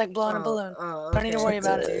 Literally, it's like blowing a balloon. Don't need to worry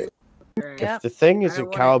about it. If the thing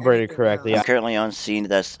isn't calibrated correctly, I'm currently on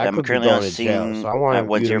scene. I I'm could be currently on going to scene jail, so I want at you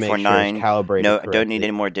to make sure it's 1049. calibrated No, I don't need correctly.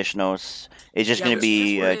 any more additionals. It's just going to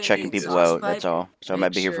be checking people out. That's all. So I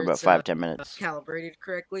might be here for about 5-10 minutes. Calibrated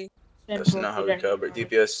correctly. That's not how we calibrate.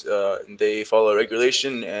 DPS, they follow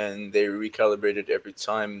regulation and they recalibrate it every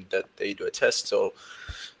time that they do a test. So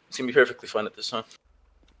it's gonna be perfectly fine at this time.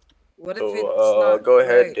 What if So it's not go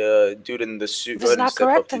ahead, right? dude in the suit. If Go it's ahead and not step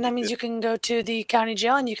up correct, to then that means DPS. you can go to the county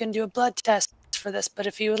jail and you can do a blood test for this. But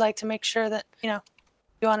if you would like to make sure that, you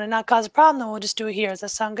want to not cause a problem, then we'll just do it here. Does that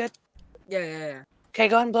sound good? Yeah. Okay,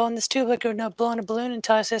 go ahead and blow in this tube like you're blowing a balloon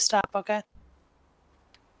until I say stop, okay?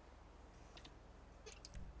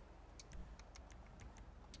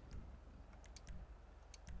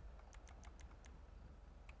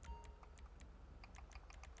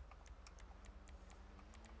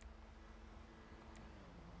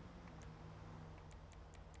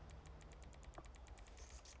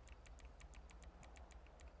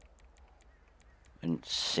 And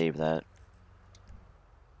save that.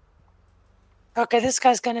 Okay, this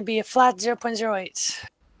guy's going to be a flat 0.08.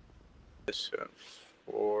 Yes,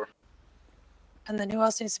 4. And then who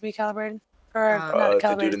else needs to be calibrated? Or not The dude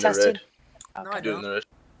calibrated, in the tested? red. Okay. Dude in the red.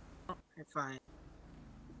 You're fine.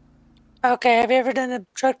 Okay, have you ever done a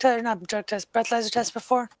drug test, not drug test, breathalyzer test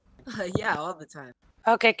before? Yeah, all the time.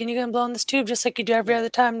 Okay, can you go and blow in this tube just like you do every other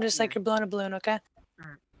time, just like you're blowing a balloon, okay?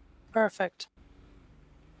 Alright. Perfect.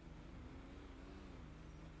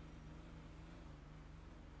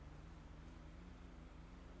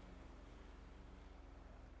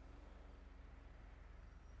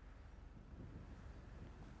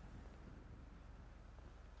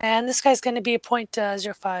 And this guy's going to be a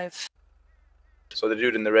 .05. So the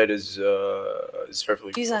dude in the red is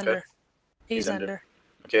perfectly. He's okay. under. He's under.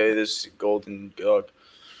 Okay, this golden dog,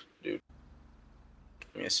 dude.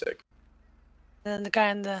 Give me a sec. And then the guy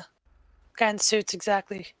in the suit's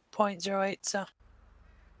exactly .08, so.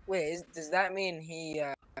 Wait, does that mean he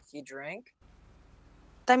drank?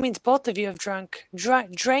 That means both of you have drank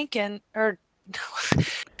or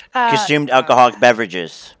Consumed alcoholic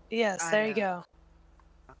beverages. Yes, there you go.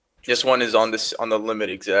 This one is on the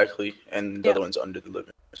limit exactly, and the other one's under the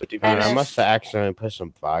limit. So I must have accidentally put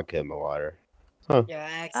some vodka in my water. Huh. Yeah,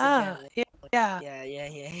 accidentally. Yeah.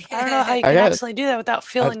 Yeah. I don't know how you can accidentally do that without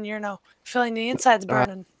feeling, feeling the insides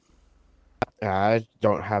burning. I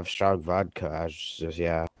don't have strong vodka. I just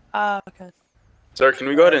yeah. Okay. Sir, can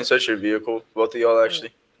we go ahead and search your vehicle? Both of y'all,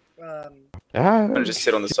 actually. Ah. I'm just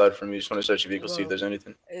sit on the side from you. Just want to search your vehicle, see if there's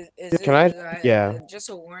anything. Can I? Yeah.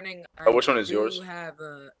 Just a warning. Which one is yours?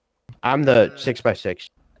 I'm the 6x6.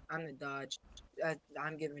 I'm the Dodge.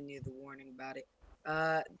 I'm giving you the warning about it.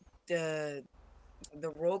 The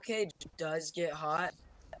roll cage does get hot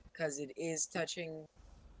because it is touching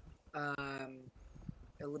a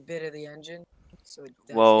little bit of the engine. So it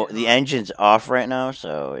does Well, get the hot. engine's off right now,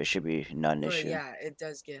 so it should be not an But issue. yeah, it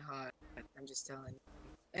does get hot. I'm just telling you.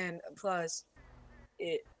 And plus,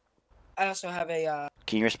 I also have a.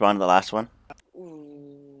 Can you respond to the last one?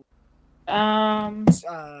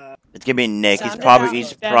 It's gonna be Nick. He's probably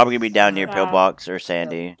gonna be down near Pillbox or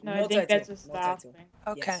Sandy. No, I think that's a staff thing.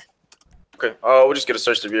 Okay. Okay, we'll just get to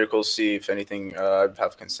search the vehicle, see if anything. I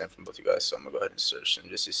have consent from both you guys, so I'm gonna go ahead and search them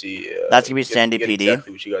just to see. That's gonna be Sandy get PD.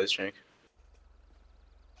 Exactly what you guys drink.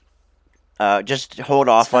 Just hold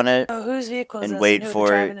off on it whose vehicle is and this wait and who for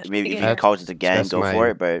driving it. it? Maybe if That's- he calls it again, go for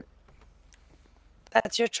it. But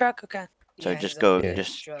That's your truck, okay? so just go,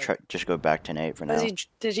 just go back to Nate for now.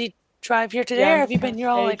 Did he drive here today, Yeah, or have you been here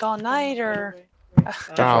all night, or?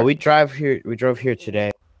 No, we drove here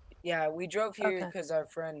today. Yeah, we drove here because our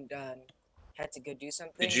friend had to go do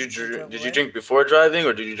something. Did you drink before driving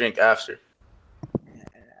or did you drink after?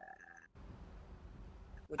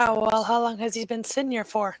 Oh well, how long has he been sitting here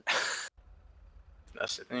for?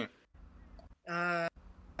 That's the thing.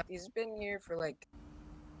 He's been here for like.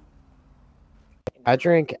 I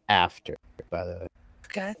drank after, by the way.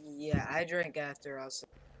 Okay. Yeah, I drank after also,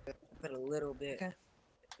 but a little bit. Okay.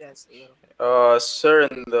 Just a little. Sir,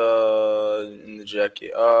 in the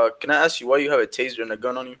jacket. Can I ask you why you have a taser and a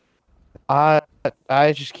gun on you? I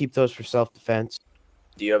just keep those for self-defense.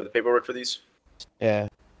 Do you have the paperwork for these? Yeah.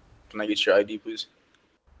 Can I get your ID, please?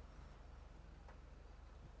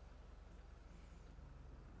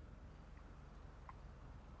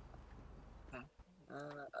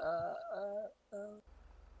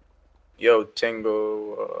 Yo,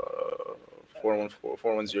 Tango,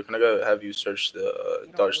 410. Can I go have you search the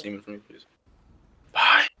Dodge Demon for me, please?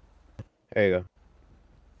 Bye. There you go.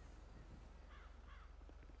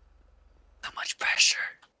 How much pressure?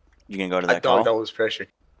 You can go to I that call. thought that was pressure.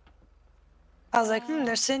 I was like,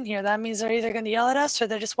 they're sitting here. That means they're either going to yell at us or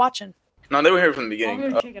they're just watching. No, they were here from the I'll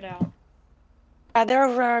beginning. go check it out. They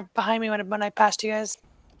were behind me when I passed you guys.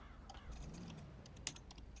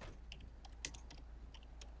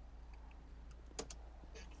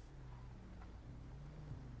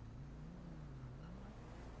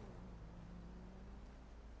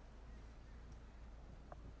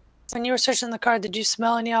 When you were searching the car, did you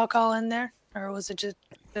smell any alcohol in there, or was it just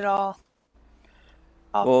it all?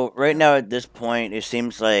 Well, right now at this point, it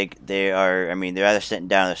seems like they are. I mean, they're either sitting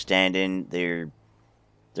down or standing. They're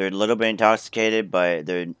a little bit intoxicated, but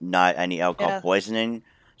they're not any alcohol poisoning.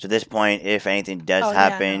 So at this point, if anything does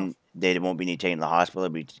happen, they won't be taken to the hospital.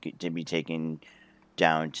 They'll be taken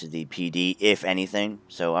down to the PD, if anything.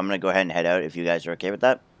 So I'm gonna go ahead and head out if you guys are okay with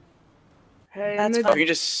that. Hey, If you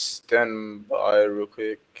just stand by real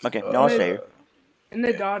quick. Okay, no, I'll stay here. In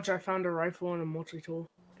the Dodge, I found a rifle and a multi-tool.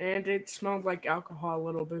 And it smelled like alcohol a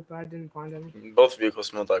little bit, but I didn't find any. Both vehicles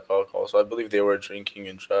smelled like alcohol, so I believe they were drinking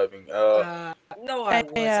and driving. No, I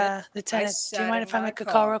wasn't. Lieutenant, do you mind if I make a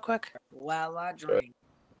call real quick? While I drink,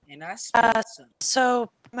 and I smelled some. So,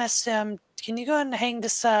 Miss, can you go ahead and hang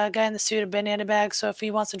this guy in the suit a banana bag so if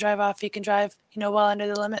he wants to drive off, he can drive, well under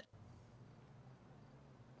the limit?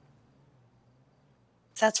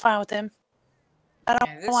 That's fine with him. I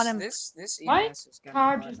don't want him. This Why EMS is kinda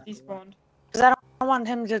car hard, just not gonna lie. despawned? Because I don't want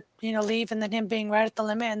him to, leave and then him being right at the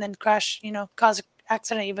limit and then crash, cause an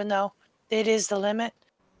accident, even though it is the limit.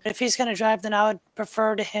 But if he's going to drive, then I would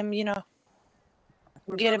prefer to him, We're get a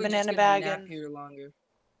probably just banana gonna bag nap and. here longer.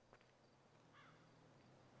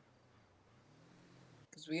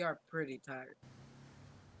 Because we are pretty tired.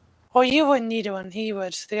 Well, you wouldn't need one. He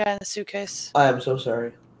would. The guy in the suitcase. I am so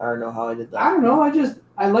sorry. I don't know how I did that. I don't know.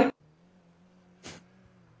 I like.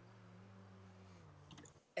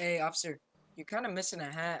 Hey, officer, you're kind of missing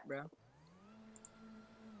a hat, bro.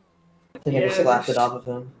 I think I just slapped it off of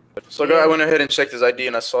him. So I went ahead and checked his ID,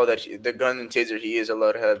 and I saw that the gun and taser he is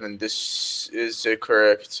allowed to have, and this is a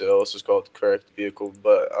correct, also called correct vehicle.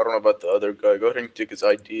 But I don't know about the other guy. Go ahead and take his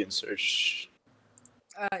ID and search.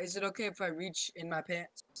 Is it okay if I reach in my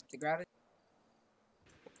pants to grab it?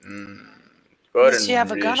 Go ahead Unless and you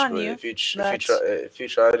have a gun reach, on but you, if you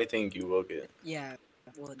try anything, you will get it. Yeah.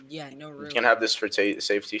 Well, yeah, no You room. can have this for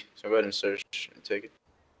safety. So go ahead and search and take it.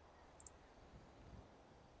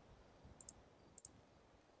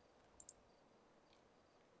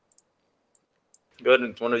 Go ahead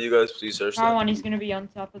and one of you guys please search Car that. one, he's gonna be on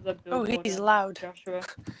top of the Oh, billboard. he's loud. Joshua.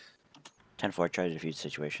 10-4, try to defuse the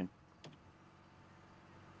situation.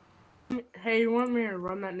 Hey, you want me to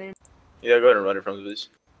run that name? Yeah, go ahead and run it from the police.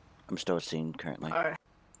 I'm still seen currently. Alright.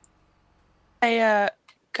 Hey,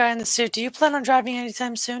 guy in the suit, do you plan on driving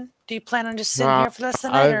anytime soon? Do you plan on just sitting here for the rest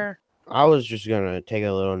of the night, or? I was just gonna take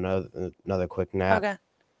a little another quick nap. Okay.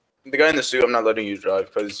 The guy in the suit, I'm not letting you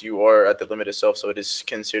drive because you are at the limit itself, so it is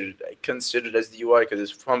considered as DUI because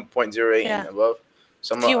it's from .08 and above.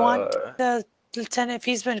 So If you want the lieutenant, if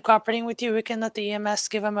he's been cooperating with you, we can let the EMS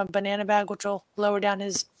give him a banana bag, which will lower down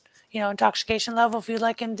his, intoxication level. If you'd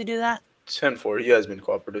like him to do that. 10-4, he has been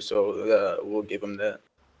cooperative, so we'll give him that.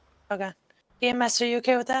 Okay. EMS, are you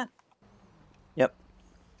okay with that? Yep.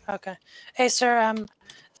 Okay. Hey, sir.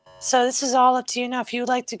 So this is all up to you now. If you'd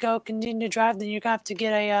like to continue to drive, then you're gonna have to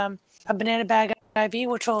get a banana bag IV,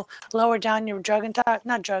 which will lower down your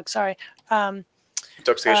Intoxication.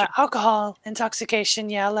 alcohol intoxication,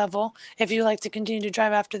 level. If you like to continue to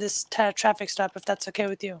drive after this traffic stop, if that's okay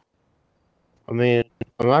with you. I mean,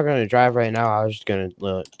 I'm not gonna drive right now. I was just gonna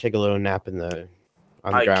take a little nap on the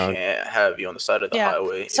ground. I can't have you on the side of the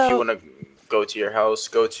highway. So, if you want to go to your house,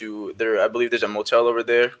 go to there. I believe there's a motel over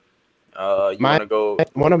there. You want to go?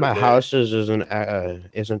 One of my houses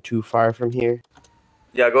isn't too far from here.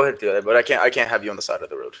 Yeah, go ahead do that. But I can't have you on the side of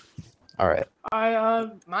the road. All right.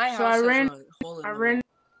 My So house I has ran. a hole in I the ran.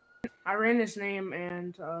 I ran his name,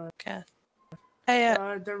 and okay. Hey,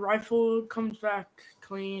 the rifle comes back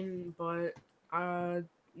clean, but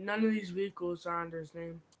none of these vehicles are under his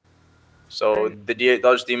name. So the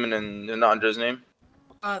Dodge Demon and not under his name.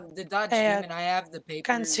 The Dodge Demon, I have the papers.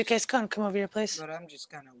 Kind of suitcase, come over here, please. But I'm just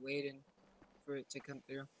kind of waiting for it to come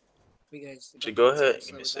through. You guys. Actually, go ahead.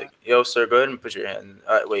 Give me a sec. Yo, sir, go ahead and put your hand.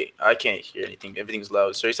 Wait, I can't hear anything. Everything's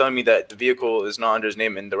loud. So you're telling me that the vehicle is not under his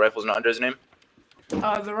name and the rifle's not under his name?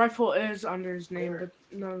 The rifle is under his name, but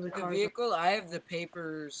none of the The cars. vehicle, I have the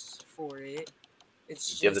papers for it. It's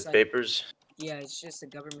just You have the papers? Yeah, it's just the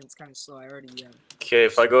government's kind of slow. I already. Okay,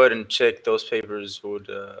 if I go ahead and check those papers, would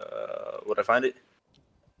I find it?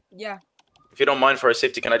 Yeah. If you don't mind, for our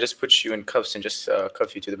safety, can I just put you in cuffs and just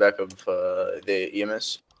cuff you to the back of the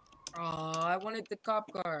EMS? Oh, I wanted the cop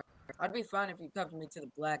car. I'd be fine if you cuffed me to the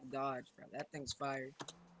black Dodge, bro. That thing's fired.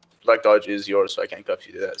 Black Dodge is yours, so I can't cuff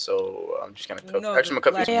you to that. So I'm just gonna cuff. No, Actually, I'm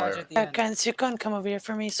gonna cuff you Yeah, tomorrow. so you can come over here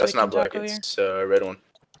for me so That's we can not black. talk over here. It's a red one.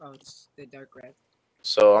 Oh, it's the dark red.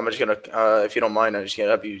 So I'm just gonna, if you don't mind, I'm just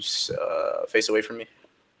gonna have you face away from me.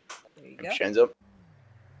 There you go. Put your hands up.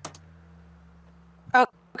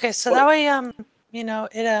 Okay, so that way,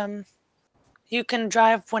 it you can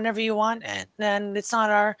drive whenever you want, and then it's not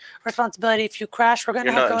our responsibility if you crash. We're You're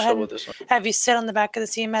gonna not go in ahead trouble and with this one. have you sit on the back of the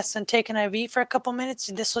CMS and take an IV for a couple minutes.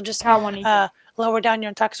 This will just Juanito. lower down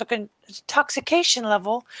your intoxication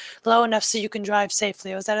level low enough so you can drive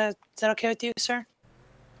safely. Is that okay with you, sir?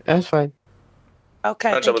 That's fine. Okay,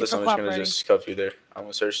 Not in thank trouble you with this for one. I'm just gonna cooperating. just cuff you there. I'm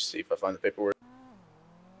gonna search to see if I find the paperwork.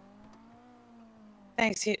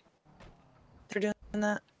 Thanks, you. They're doing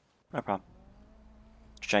that. No problem.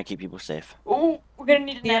 Just trying to keep people safe. Oh, we're gonna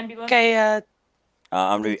need an ambulance. Okay,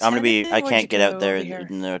 I'm gonna be. I Lieutenant, can't get where'd you out go there over here?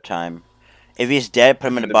 in no time. If he's dead, put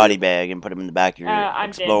him in a body bag and put him in the back of your I'm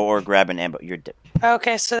Explorer dead. or grab an ambulance. You're dead.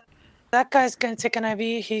 Okay, so that guy's gonna take an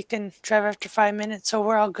IV. He can drive after 5 minutes, so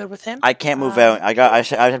we're all good with him. I can't move out. I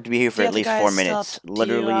have to be here for the at other least guy 4 is still minutes. up to you.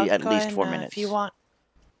 Literally I'll at go least ahead 4 and, minutes. If you want,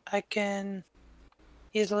 I can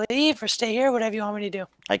either leave or stay here. Whatever you want me to do.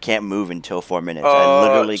 I can't move until 4 minutes. I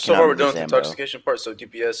literally So cannot far we're move done this with the ammo. intoxication part, so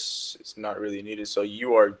DPS is not really needed. So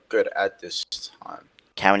you are good at this time.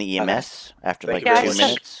 County EMS after Thank like you Yeah, I 2 just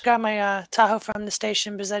minutes. got my Tahoe from the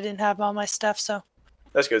station because I didn't have all my stuff. So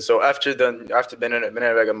That's good. So after banana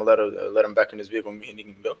bag, I'm gonna let him back in his vehicle and he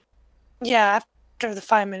can go. yeah, after the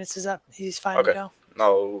 5 minutes is up, he's fine Okay. to go.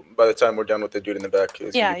 No, by the time we're done with the dude in the back,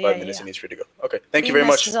 it's Yeah, gonna be 5 yeah, minutes yeah. and he's free to go. Okay. Thank you very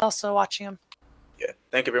EMS much. is also watching him. Yeah.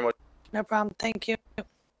 Thank you very much. No problem. Thank you.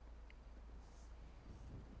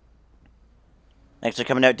 Thanks for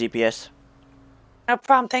coming out, DPS. No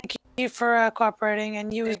problem. Thank you for cooperating,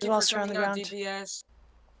 and you Thank as you well, for sir, on the coming out, ground. DPS.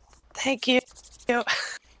 Thank you. You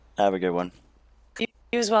Have a good one.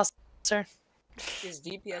 as well, sir. His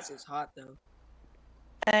DPS is hot though.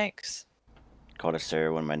 Thanks. Called a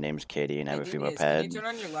sir when my name's Katie and I have a female DPS, can you pad. turn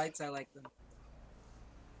on your lights? I like them.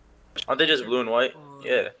 Aren't they just blue and white?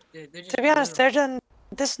 Yeah. To be honest, they're done.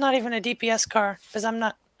 This is not even a DPS car because I'm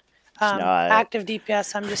not not. active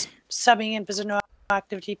DPS. I'm just subbing in because there's no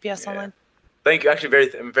active DPS online. Thank you. Actually,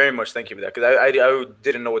 very much thank you for that because I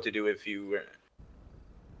didn't know what to do if you were.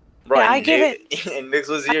 Right. Yeah, I get it. And Nix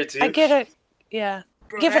was here too. I get it. Yeah.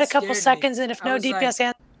 Bro, Give it a that couple scared me. seconds, and if I no was like-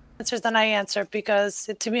 DPS answers, then I answer because,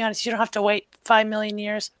 to be honest, you don't have to wait 5 million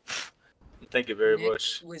years. Thank you very Nick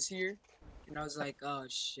much. was here, and I was like, oh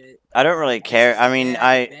shit. I don't really care. I mean,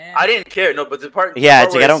 I didn't care. No, but the part. Yeah, the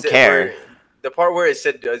it's part like I where it don't said- care. where- The part where it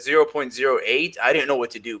said 0.08, I didn't know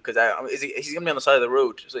what to do because he's gonna be on the side of the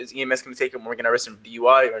road. So is EMS gonna take him? We're gonna arrest him for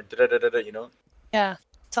DUI or da da da da. You know. Yeah,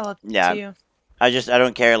 it's all up Yeah. to you. I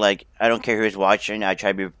don't care. Like, I don't care who's watching. I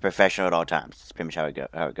try to be professional at all times. It's pretty much how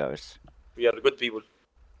it goes. We are good people.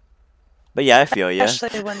 But yeah, I feel you.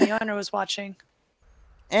 Especially when the owner was watching.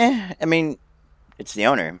 I mean, it's the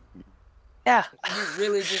owner. Yeah. You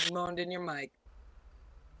really just moaned in your mic.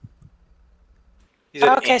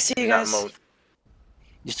 Okay, see you guys.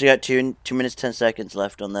 You still got 2 minutes 10 seconds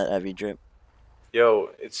left on that IV drip. Yo,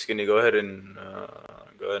 it's gonna go ahead and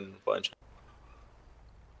punch.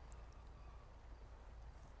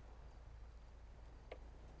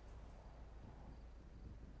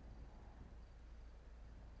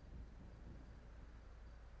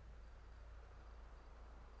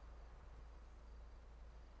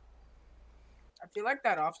 I feel like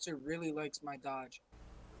that officer really likes my Dodge.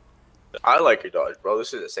 I like your Dodge, bro.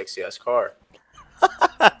 This is a sexy ass car.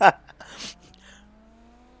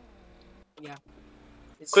 Yeah.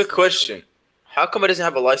 It's Quick so question: how come it doesn't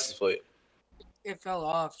have a license plate? It fell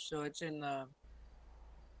off, so it's in the.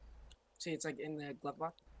 See, it's like in the glove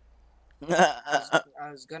box.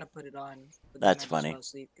 I was gonna put it on. But That's then I funny. Just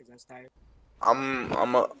fell asleep because I was tired. I'm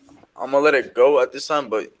gonna let it go at this time,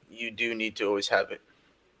 but you do need to always have it.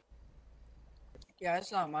 Yeah,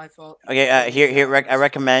 it's not my fault. Okay, I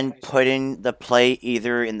recommend putting the plate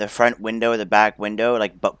either in the front window or the back window,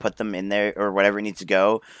 like, but put them in there or whatever it needs to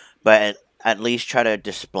go. But at least try to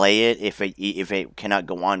display it if it cannot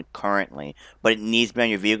go on currently. But it needs to be on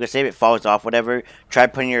your vehicle. Say if it falls off, whatever. Try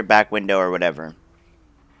putting it in your back window or whatever.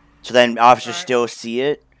 So then officers still see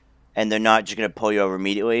it, and they're not just gonna pull you over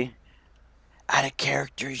immediately. Out of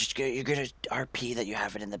character, you're gonna RP that you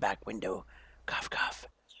have it in the back window. Cough, cough.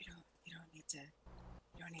 You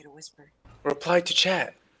don't need to whisper. Reply to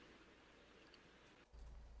chat.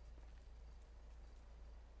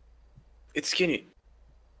 It's skinny.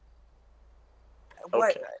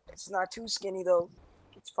 What? Okay. It's not too skinny though.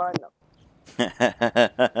 It's fine though.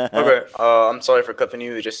 Okay. I'm sorry for cuffing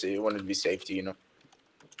you. Just wanted to be safety, you know.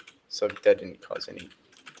 So that didn't cause any.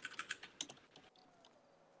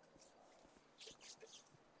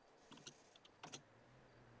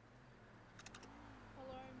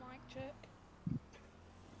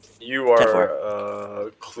 You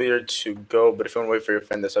are cleared to go, but if you want to wait for your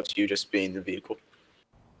friend, that's up to you. Just be in the vehicle.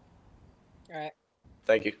 All right.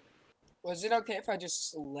 Thank you. Was it okay if I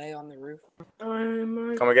just lay on the roof?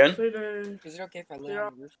 Come again? Is it okay if I lay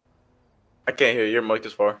on the roof? I can't hear you. Your mic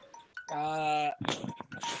is far.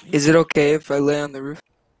 Is it okay if I lay on the roof?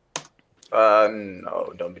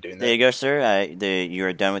 No, don't be doing that. There you go, sir. You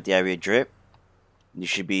are done with the IV drip. You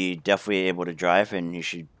should be definitely able to drive, and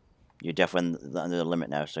you're definitely under the limit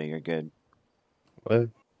now, so you're good. What?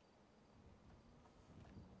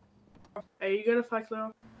 Hey, you gonna flex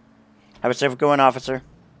now? Have a safe going, officer.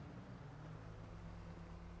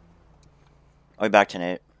 I'll be back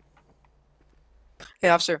tonight. Hey,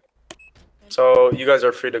 officer. So you guys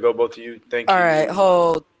are free to go, both of you. Thank you. All right,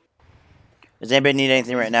 hold. Does anybody need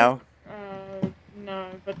anything right now? No,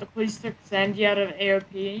 but the police took Sandy out of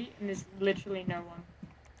AOP, and there's literally no one.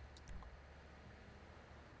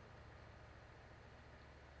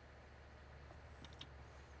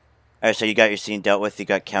 Alright, so you got your scene dealt with. You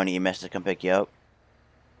got county EMS to come pick you up.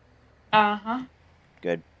 Uh-huh.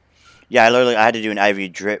 Good. Yeah, I had to do an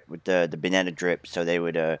IV drip with the banana drip, so they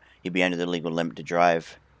would you'd be under the legal limit to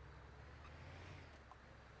drive.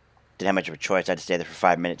 Didn't have much of a choice. I had to stay there for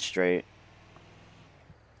 5 minutes straight.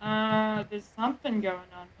 There's something going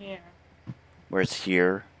on here. Where's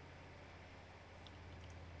here?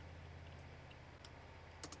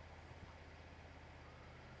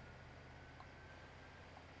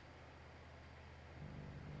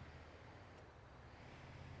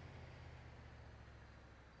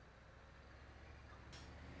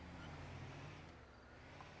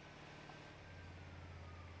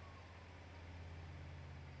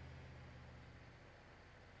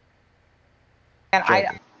 And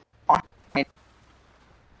I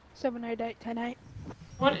 788 108.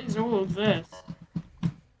 What is all of this?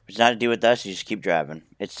 It's not to do with us. You just keep driving.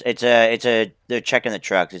 It's a. They're checking the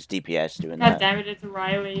trucks. It's DPS doing God that. damn it, it's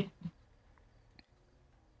Riley.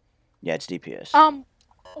 Yeah, it's DPS.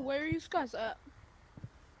 Where are you guys at?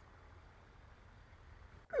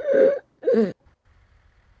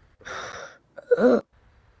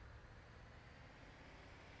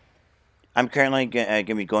 I'm currently gonna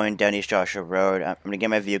be going down East Joshua Road. I'm gonna get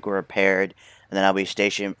my vehicle repaired, and then I'll be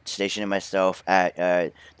stationing myself at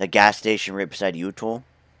the gas station right beside U-Tool.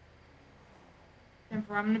 I'm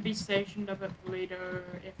gonna be stationed up at Toledo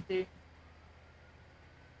FD.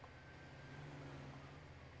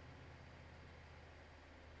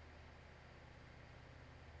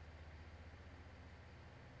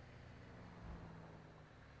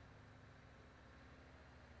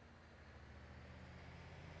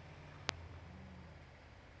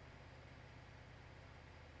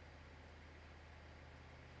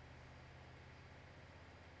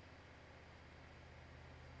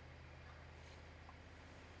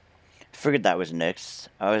 Figured that was Nick's.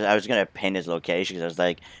 I was gonna pin his location because I was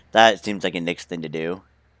like, that seems like a Nick's thing to do,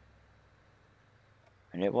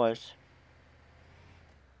 and it was.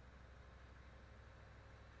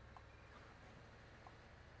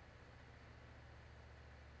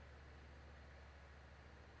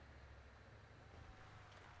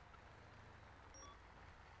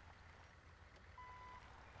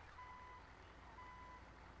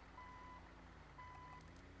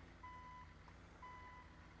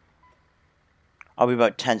 I'll be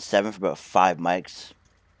about 10-7 for about 5 mics.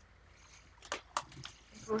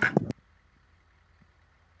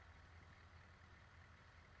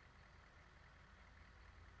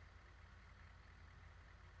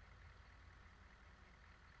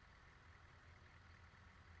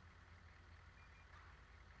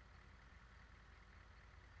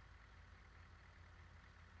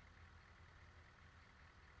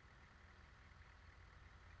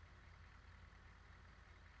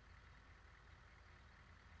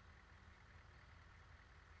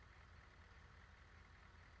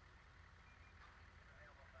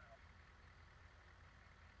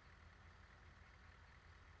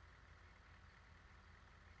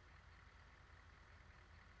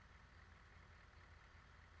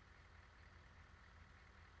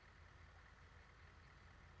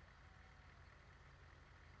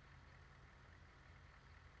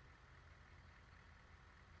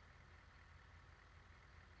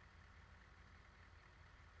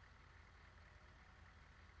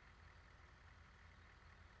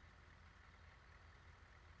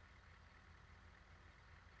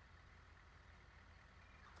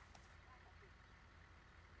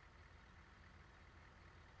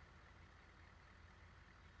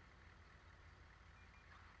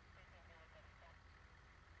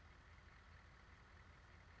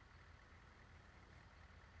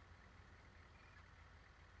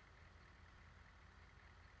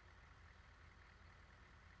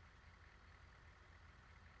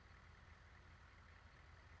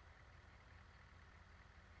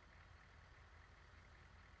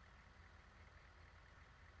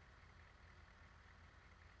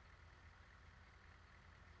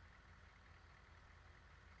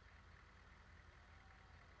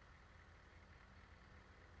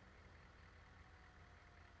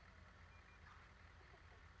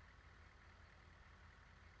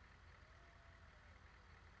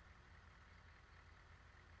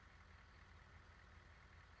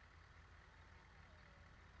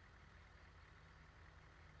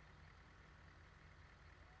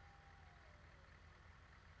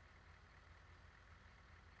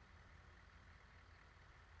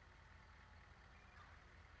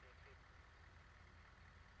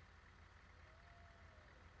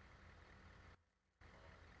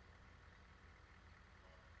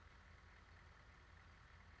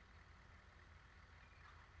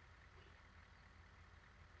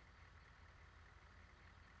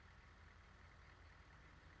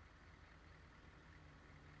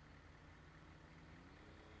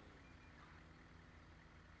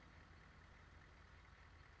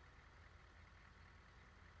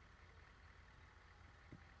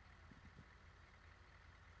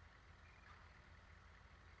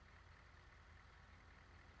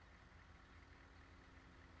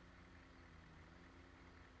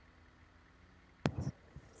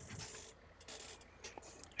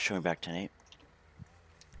 show me back tonight.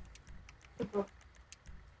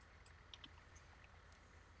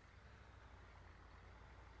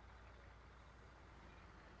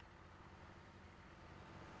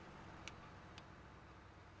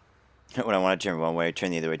 When I want to turn one way,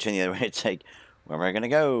 turn the other way, turn the other way. It's like, where am I gonna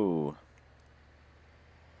go?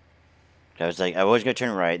 I was like, I was gonna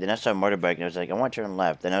turn right. Then I saw a motorbike, and I was like, I want to turn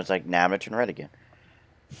left. Then I was like, nah, I'm gonna turn right again.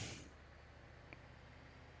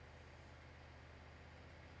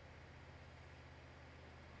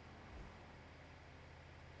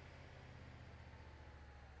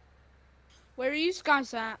 Where are you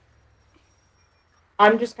guys at?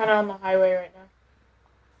 I'm just kind of on the highway right now.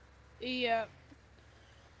 Yeah.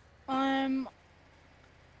 I'm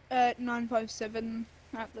at 957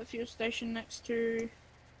 at the fuel station next to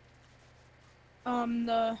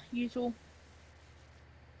the usual.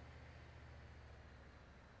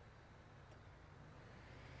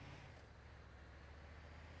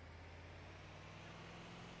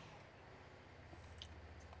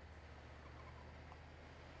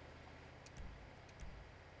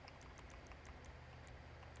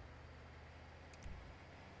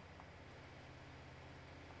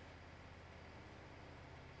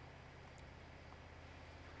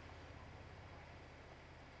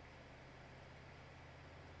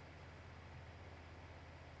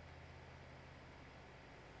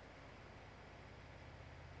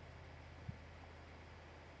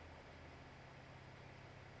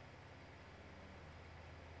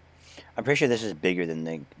 I'm pretty sure this is bigger than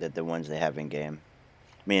the ones they have in game.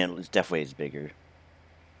 I mean, it's definitely is bigger.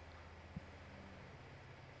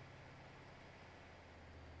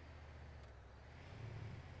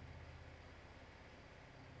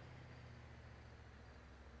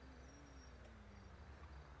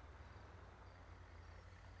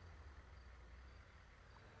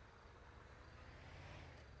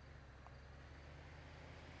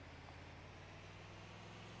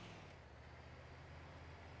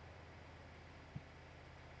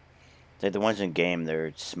 Like the ones in game,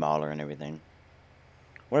 they're smaller and everything.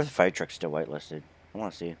 What if the fire truck's still whitelisted? I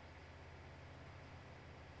want to see.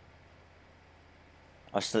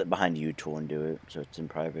 I'll slip behind U-Tool and do it, so it's in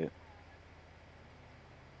private.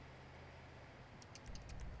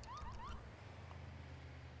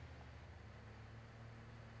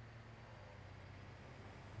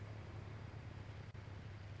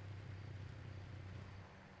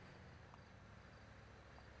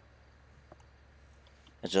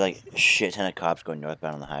 There's like a shit ton of cops going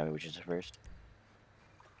northbound on the highway, which is the first.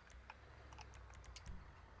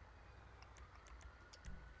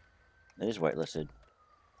 It is whitelisted.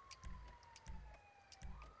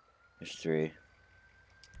 There's 3. I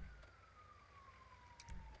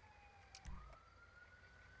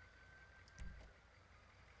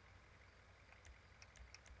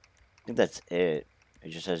think that's it. It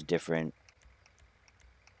just has different.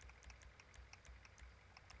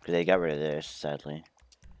 Because they got rid of this, sadly.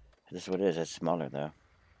 This is what it is. It's smaller, though.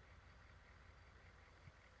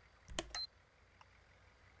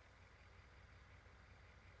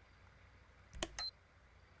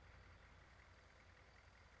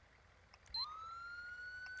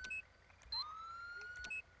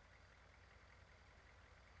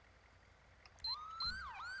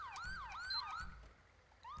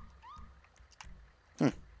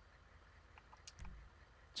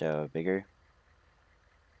 So, bigger.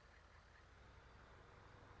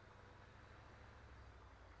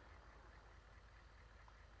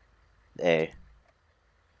 A.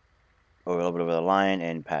 Or a little bit over the line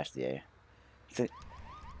and past the A. It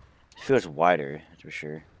feels wider, that's for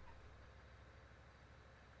sure. It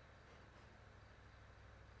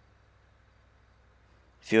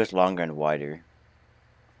feels longer and wider.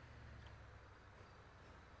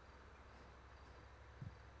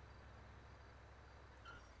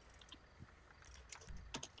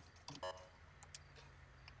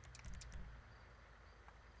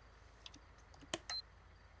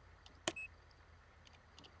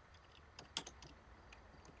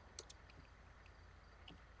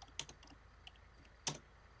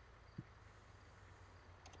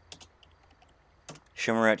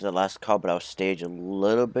 Shimmer right to the last call, but I'll stage a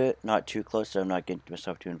little bit, not too close, so I'm not getting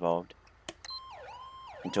myself too involved.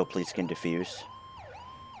 Until police can defuse.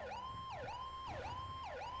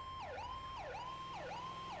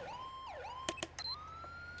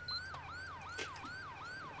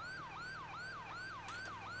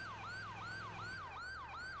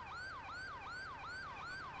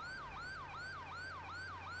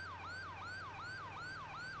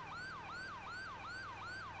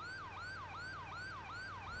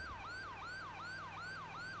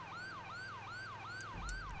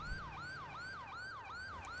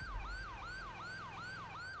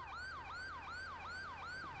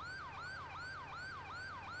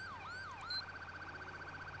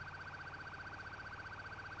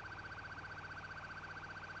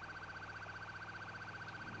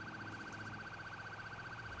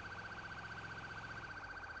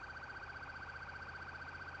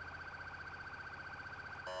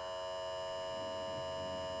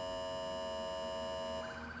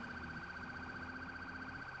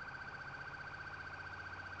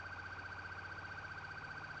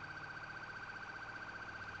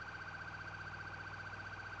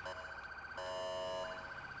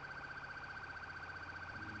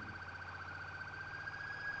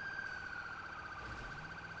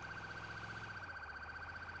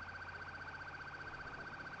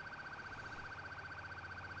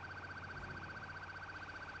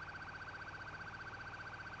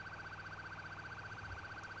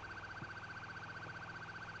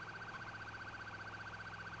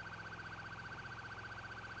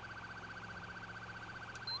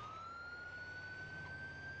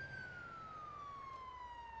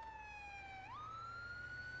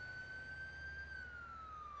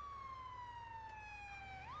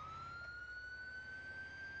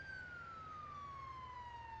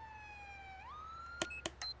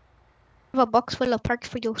 have a box full of parts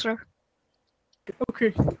for you, sir.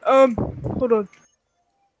 Okay. Hold on.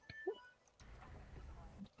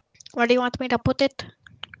 Where do you want me to put it?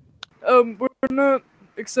 We're not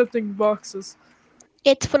accepting boxes.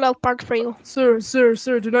 It's full of parts for you. Sir,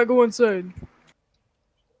 do not go inside.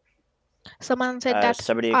 Someone said that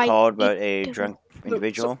Somebody I called about a eat- drunk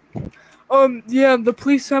individual. Yeah, the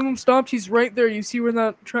police have him stopped. He's right there. You see where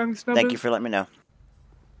that traffic stop is? Thank you for letting me know.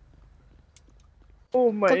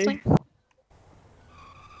 Oh my.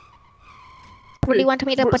 Where do you want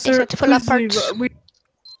me to put this? Sir, It's full of please parts. leave.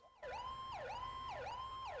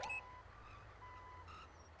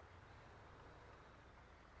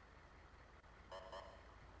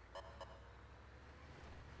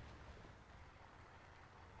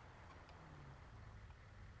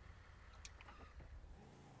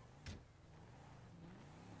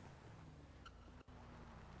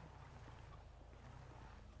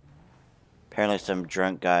 Apparently some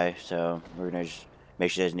drunk guy, so we're gonna just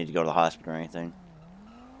make sure he doesn't need to go to the hospital or anything.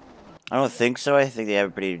 I don't think so. I think they have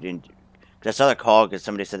a pretty... Cause I saw the call because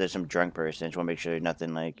somebody said there's some drunk person. I just want to make sure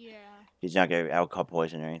nothing like... He's not going to alcohol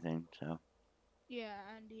poison or anything, so... Yeah,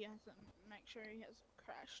 and he hasn't... Make sure he hasn't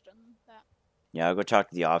crashed and that. Yeah, I'll go talk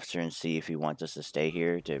to the officer and see if he wants us to stay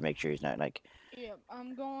here to make sure he's not like... Yeah,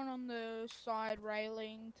 I'm going on the side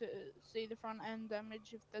railing to see the front end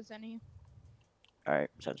damage if there's any. Alright,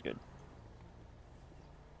 sounds good.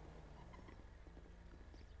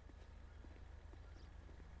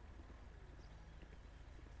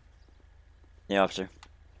 Yeah, officer.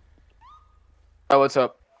 Oh, what's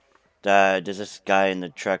up? Does this guy in the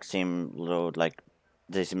truck seem a little like...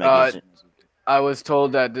 Does he seem like he's... I was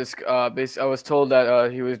told that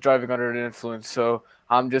he was driving under the influence, so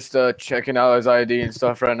I'm just checking out his ID and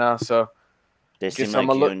stuff right now. So, Does he seem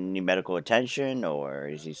like you need medical attention, or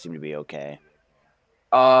does he seem to be okay?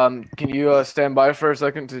 Can you stand by for a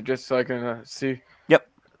second to just so I can see? Yep.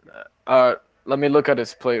 Let me look at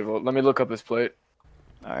his plate. Let me look up his plate.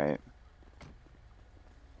 All right.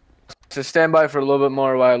 So stand by for a little bit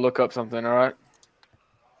more while I look up something. All right.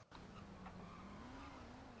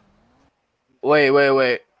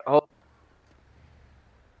 Wait. Hold.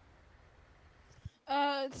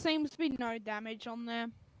 It seems to be no damage on there.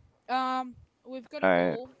 We've got All a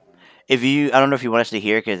right. call. I don't know if you want us to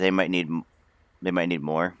hear because they might need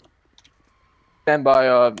more. Stand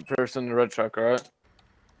by, person in the red truck. All right.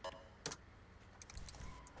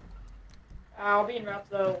 I'll be in route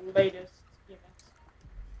to the latest units.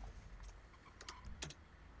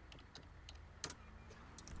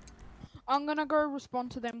 I'm gonna go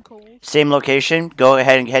respond to them calls. Same location. Go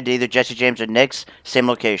ahead and head to either Jesse James or Nick's. Same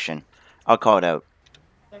location. I'll call it out.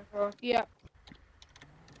 Yeah.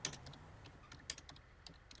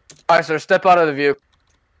 Alright, sir. Step out of the vehicle.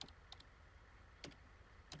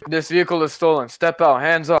 This vehicle is stolen. Step out.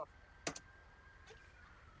 Hands up.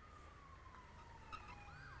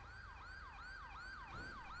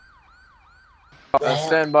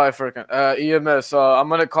 Stand by for EMS. I'm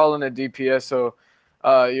gonna call in a DPS, so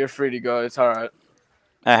you're free to go. It's all right.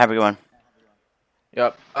 Have a good one.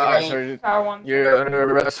 Yep. Sir, you're under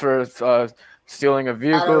arrest for stealing a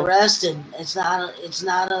vehicle. Not arrested. It's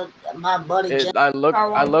not my buddy. I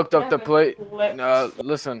looked up the plate.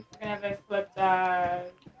 Listen.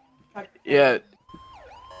 Yeah.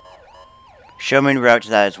 Show me en route to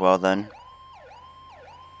that as well, then.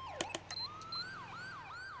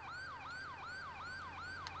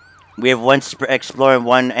 We have one Explorer and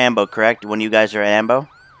one Ambo, correct? When you guys are at Ambo?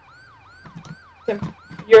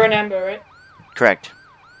 You're an Amber, right? Correct.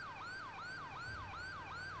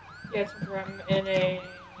 Yes, I'm in a...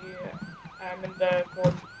 I'm in the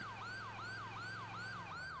Ford.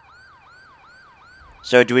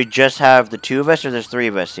 So do we just have the two of us, or there's three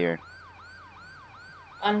of us here?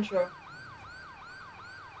 Unsure.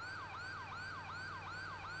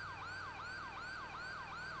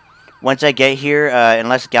 Once I get here,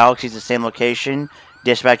 unless Galaxy's the same location,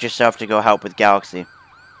 dispatch yourself to go help with Galaxy.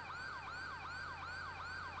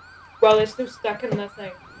 Well, they're still stuck in the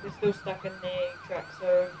thing. They're still stuck in the truck,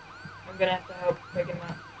 so I'm gonna have to help pick him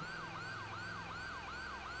up.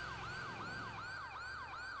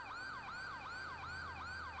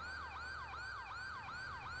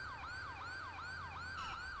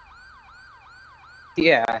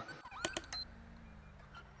 Yeah.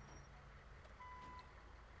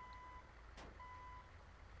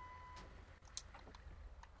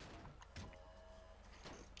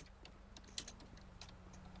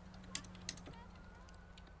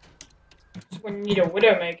 When you need a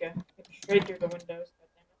Widowmaker, get straight through the windows.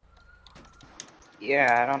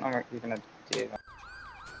 Yeah, I don't know what you're gonna do.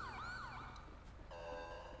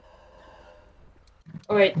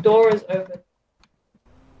 Oh wait, door is open.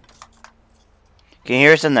 Can you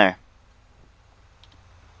hear us in there?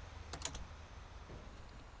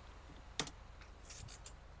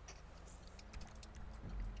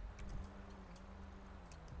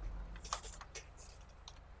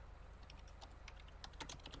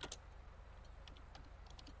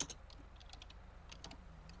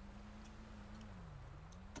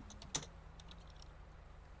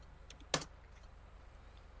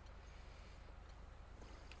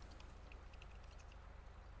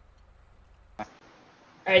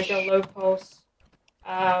 Alright, so low pulse.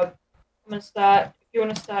 I'm gonna start. If you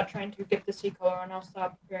want to start trying to get the C color on, I'll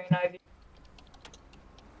start preparing an IV.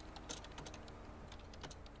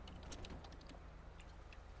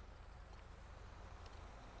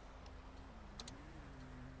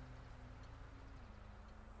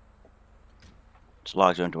 It's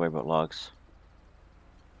logs. Don't have to worry about logs.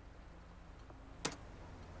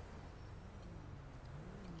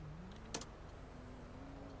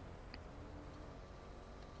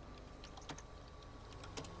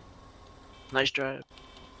 Nice drive.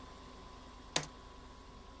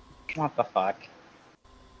 What the fuck?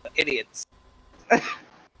 Idiots.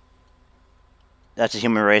 That's a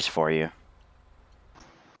human race for you.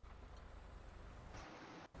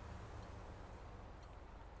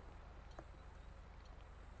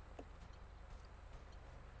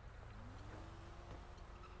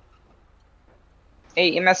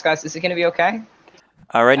 Hey, EMS guys, is it gonna be okay?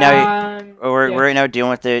 Right now, Yeah. we're right now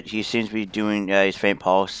dealing with it. He seems to be doing his faint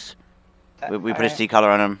pulse. We put a alright. C color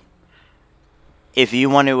on him. If you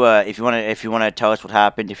want to tell us what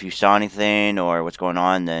happened, if you saw anything or what's going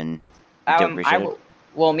on, then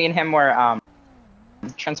Well, me and him were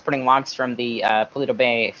transporting logs from the Polito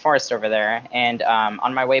Bay forest over there, and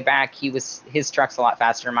on my way back, his truck's a lot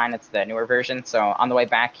faster than mine. It's the newer version. So on the way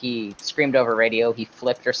back, he screamed over radio. He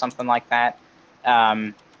flipped or something like that,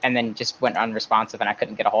 and then just went unresponsive, and I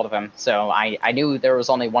couldn't get a hold of him. So I knew there was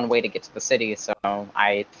only one way to get to the city. So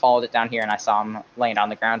I followed it down here, and I saw him laying on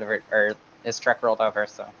the ground, or his truck rolled over.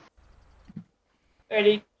 So.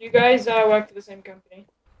 Alrighty, you guys work for the same company.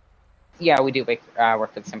 Yeah, we do work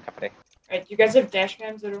for the same company. Alright, do you guys have dash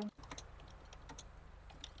cams at all?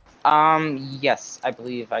 Yes, I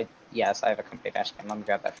believe yes, I have a company dash cam. Let me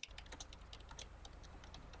grab that.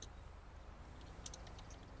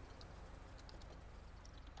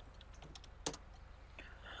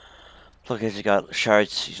 look, he's got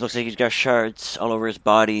shards. He looks like he's got shards all over his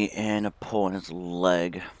body and a pull in his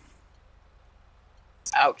leg.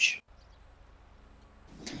 Ouch.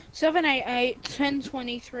 788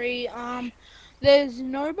 1023. There's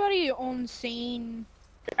nobody on scene.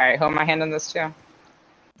 Alright, who am I handing this to?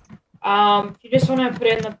 You just want to put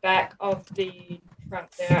it in the back of the truck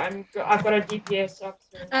there. I've got a DPS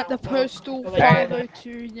officer At the now, postal so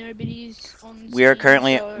 502, nobody's on We are scene,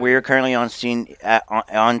 currently on scene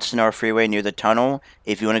on Sonora Freeway near the tunnel.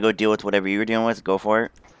 If you want to go deal with whatever you're dealing with, go for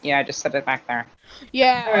it. Yeah, I just set it back there.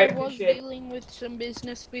 Yeah, Alright, I was appreciate it. dealing with some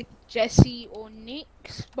business with Jesse or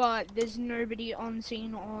Nix, but there's nobody on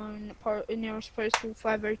scene on nearest postal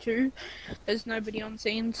 502. There's nobody on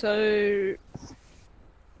scene, so.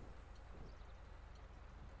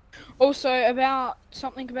 Also, about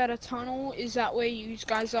something about a tunnel, is that where you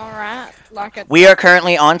guys are at? Like at We are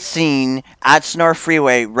currently on scene at Sonora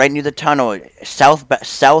Freeway, right near the tunnel, south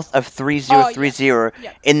of 3030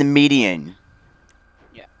 in the median.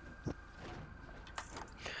 Yeah.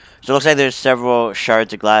 So it looks like there's several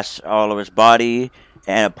shards of glass all over his body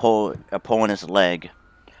and a pull in his leg.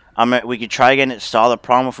 We could try again to solve the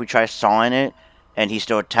problem. If we try sawing it and he's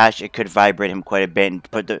still attached, it could vibrate him quite a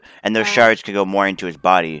bit and those shards could go more into his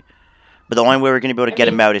body. But the only way we're going to be able to get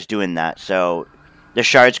him out is doing that. So the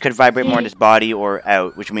shards could vibrate more in his body or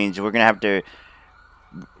out, which means we're going to have to...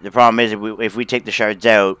 The problem is if we take the shards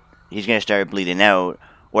out, he's going to start bleeding out.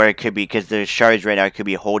 Or it could be, because the shards right now could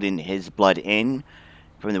be holding his blood in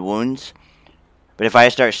from the wounds. But if I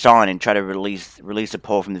start sawing and try to release the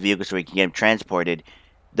pole from the vehicle so we can get him transported,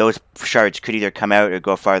 those shards could either come out or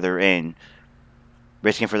go farther in,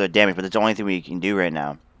 risking further damage. But that's the only thing we can do right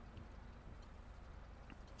now.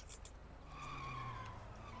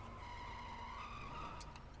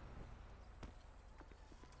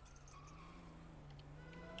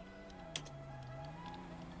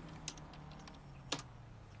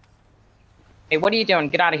 Hey, what are you doing?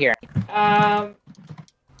 Get out of here.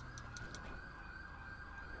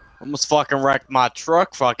 Almost fucking wrecked my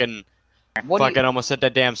truck. Fucking almost hit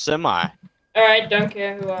that damn semi. Alright, don't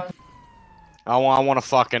care who I want a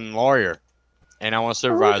fucking lawyer, and I want a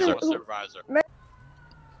supervisor.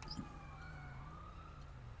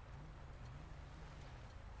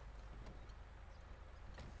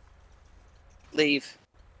 Leave.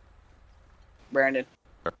 Brandon.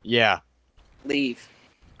 Yeah. Leave.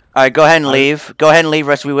 All right, go ahead and leave. Go ahead and leave,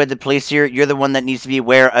 Russ. We with the police here. You're the one that needs to be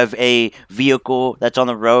aware of a vehicle that's on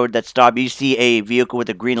the road that stopped. You see a vehicle with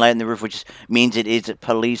a green light in the roof, which means it is a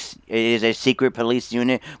police. It is a secret police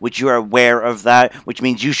unit, which you are aware of that, which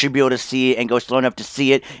means you should be able to see it and go slow enough to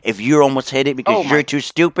see it. If you almost hit it because you're too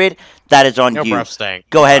stupid, that is on Your you. breath stank.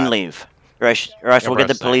 Go ahead and leave. Russ, Your we'll get breath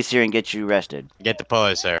the stank. police here and get you arrested. Get the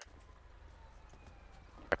police there.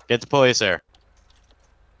 Get the police there.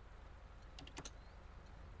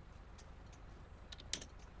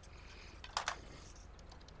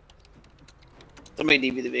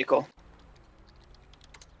 Somebody DV the vehicle.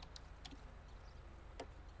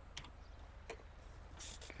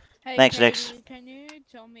 Hey, Thanks, Katie, Nix. can you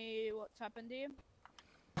tell me what's happened here?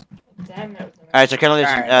 Damn it. All right, so currently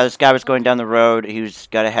this guy was going down the road. He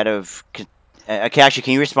got ahead of. Okay, actually,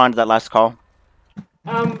 can you respond to that last call?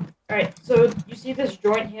 Alright, so you see this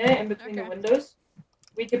joint here in between the windows?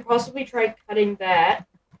 We could possibly try cutting that,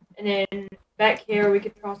 and then back here we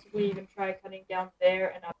could possibly even try cutting down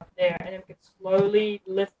there and up there, and then we could slowly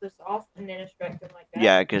lift this off and then extract them like that.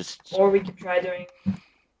 Yeah, because. Or we could try doing.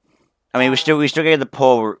 I mean, we still get the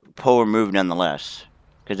pole removed nonetheless,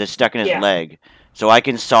 because it's stuck in his leg. So I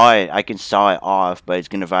can saw it off, but it's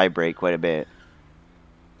gonna vibrate quite a bit.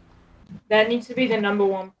 That needs to be the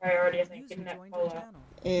 #1 priority, I think, getting that pole out.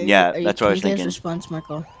 Yeah, that's what I was Can you thinking. guys respond to my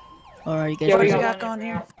call? Or are you guys? Yeah, we busy? got going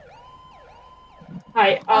here.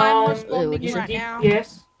 Hi, I'm is responding it right now.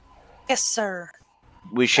 DPS? Yes, sir.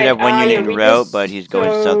 We should have one unit en route, but he's going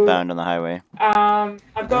so, southbound on the highway.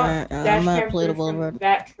 I've got dash I'm at cam Plato footage from Boulevard.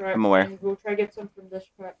 that truck, I'm aware. and we'll try to get some from this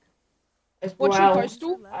truck as What's your well.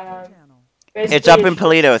 postal? It's up in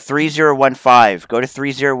Polito, 3015. Go to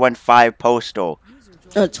 3015 postal.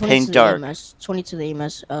 20 Pink to dark. the EMS. 20 to the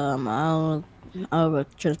EMS. I'll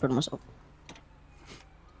transport myself.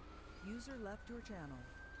 User left your channel.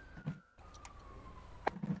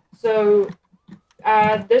 So,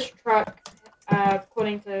 this truck,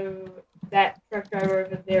 according to that truck driver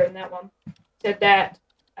over there in that one, said that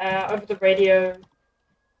over the radio,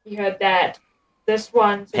 he heard that this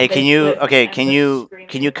one. Hey, can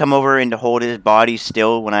you come over and hold his body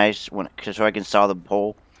still so I can saw the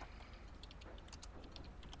pole?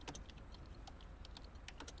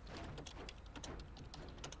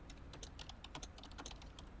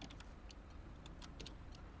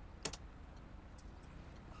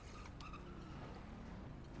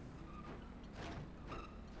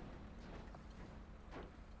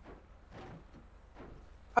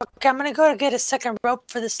 Okay, I'm gonna go to get a second rope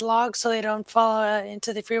for this log so they don't fall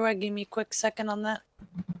into the freeway. Give me a quick second on that.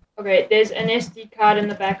 Okay, there's an SD card in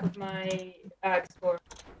the back of my Explorer.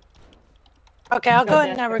 Okay, I'll go Got ahead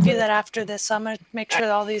and that. review that after this. I'm gonna make sure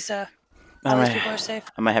that all these people are safe.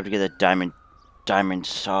 I might have to get a diamond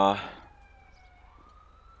saw.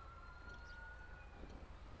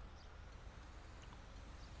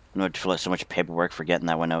 I'm going to fill out so much paperwork for getting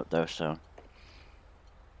that one out, though, so.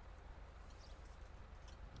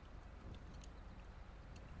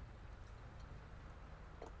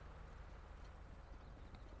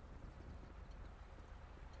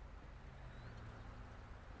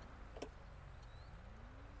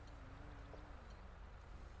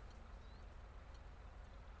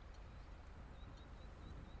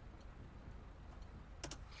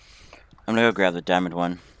 I'm gonna go grab the diamond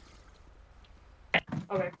one.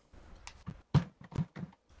 Okay.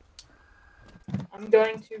 I'm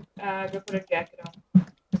going to go put a jacket on.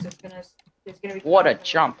 It's gonna be. What a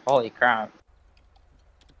jump! Holy crap!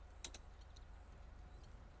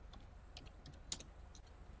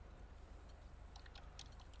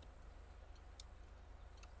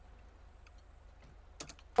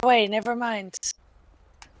 Wait, never mind.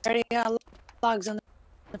 Already got logs on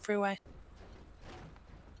the freeway.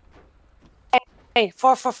 Hey,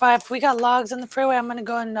 445, we got logs on the freeway. I'm gonna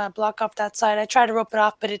go and block off that side. I tried to rope it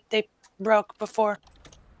off, but they broke before.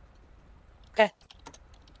 Okay.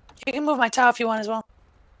 You can move my towel if you want as well.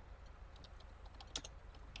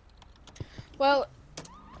 Well,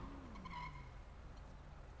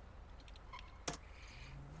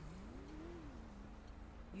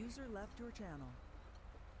 User left your channel.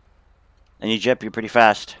 And you, Jip, you're pretty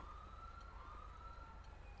fast.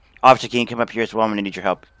 Officer, can you come up here as well? I'm gonna need your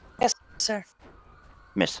help. Yes, sir.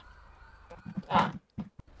 Miss.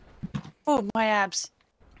 Oh, my abs.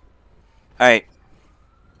 Alright.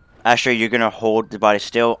 Asher, you're gonna hold the body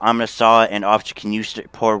still. I'm gonna saw it, and officer, can you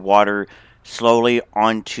pour water slowly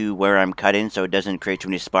onto where I'm cutting so it doesn't create too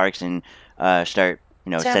many sparks and start,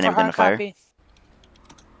 setting everything on fire? Copy.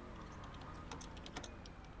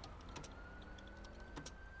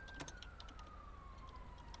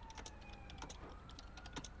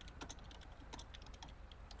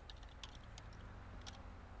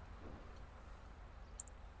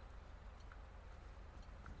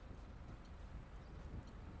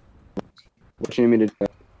 What you need me to do?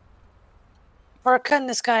 We're cutting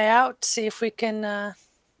this guy out. See if we can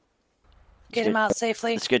get him out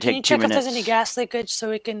safely. It's gonna Can take you 2 check if there's any minutes. gas leakage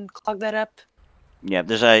so we can clog that up? Yeah,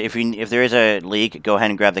 there's a if there is a leak, go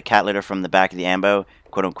ahead and grab the cat litter from the back of the ambo,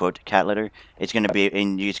 quote unquote cat litter. It's gonna be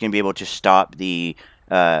able to stop the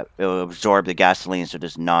it'll absorb the gasoline so it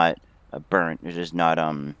does not burn. It does not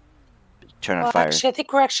turn on Well, fire. actually, I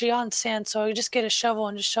think we're actually on sand, so you just get a shovel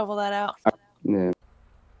and just shovel that out. Yeah.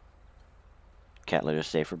 Cat litter is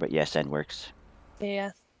safer, but yes, sand works.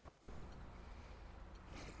 Yeah.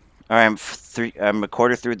 All right, I'm a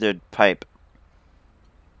quarter through the pipe.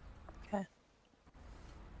 Okay.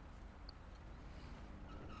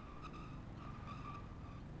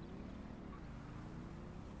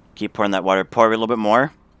 Keep pouring that water. Pour a little bit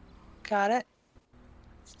more. Got it.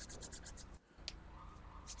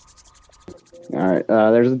 All right.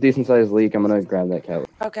 There's a decent sized leak. I'm gonna grab that cat.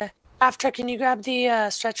 Okay. After, can you grab the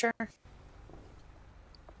stretcher?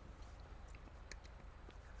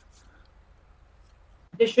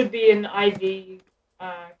 There should be an IV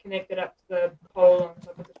connected up to the pole on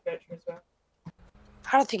top of the stretcher as well.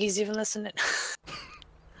 I don't think he's even listening.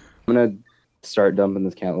 I'm gonna start dumping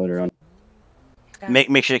this cat litter on. Okay.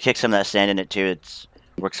 Make sure to kick some of that sand in it too. It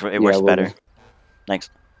works will better. do. Thanks.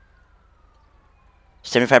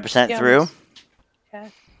 75% through.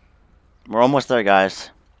 Okay. We're almost there,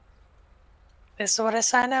 guys. This is what I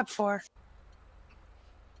signed up for.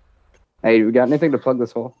 Hey, we got anything to plug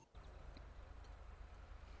this hole?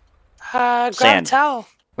 Grab Sand. a towel.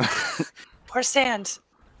 Or sand.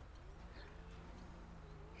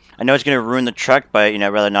 I know it's gonna ruin the truck, but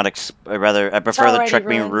rather not. I prefer the truck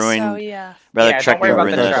being ruined. So, yeah. Rather Yeah, truck don't worry being about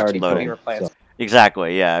ruined the than truck, exploding. it'll be replaced.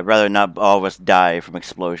 Exactly. Yeah. I'd rather not all of us die from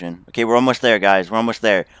explosion. Okay, we're almost there, guys. We're almost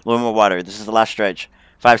there. A little more water. This is the last stretch.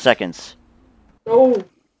 5 seconds. Oh.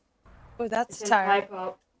 Oh, that's tired.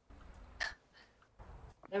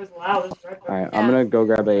 That was loud. All right. I'm gonna go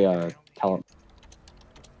grab a towel.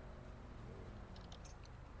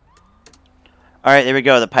 All right, there we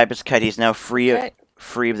go. The pipe is cut. He's now free Okay.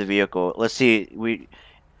 of the vehicle. Let's see.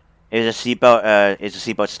 Is a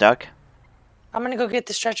seatbelt stuck? I'm gonna go get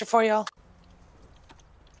the stretcher for y'all.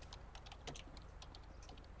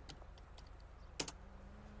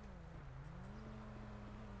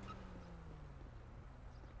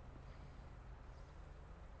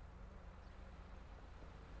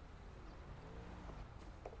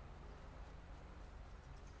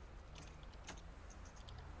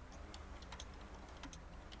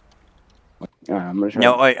 All right, I'm gonna try.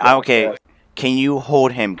 No. Wait, okay. Can you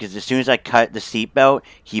hold him? Because as soon as I cut the seatbelt,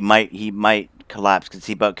 he might collapse. Because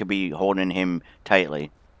the seatbelt could be holding him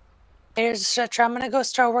tightly. Here's the stretcher. I'm gonna go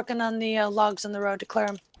start working on the logs on the road to clear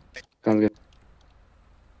them. Sounds good.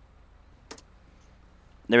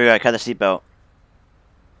 There we go. I cut the seatbelt.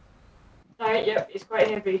 Alright, yep, it's quite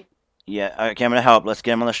heavy. Yeah. Okay, I'm gonna help. Let's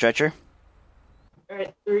get him on the stretcher.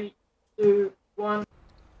 Alright, 3, 2, 1.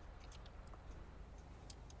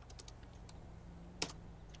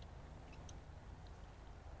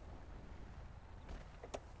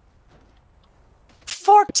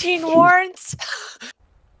 $14 warrants.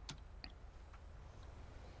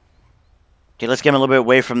 Okay, let's get him a little bit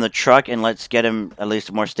away from the truck and let's get him at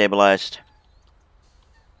least more stabilized.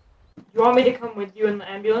 You want me to come with you in the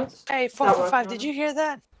ambulance? Hey, 445, did you hear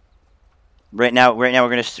that? Right now, we're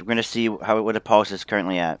gonna see what the pulse is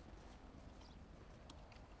currently at.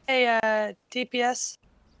 Hey, DPS.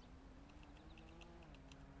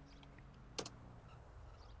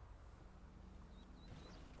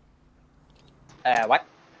 What?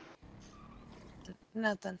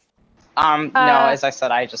 Nothing. No, as I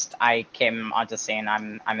said, I came onto scene.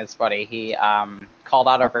 I'm his buddy. He called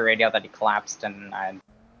out over radio that he collapsed, and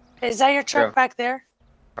Is that your truck drove- back there?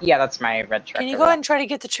 Yeah, that's my red truck. Can you go ahead and try to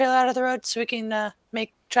get the trailer out of the road so we can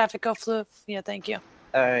make traffic go fluid? Yeah, thank you.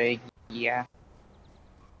 Yeah.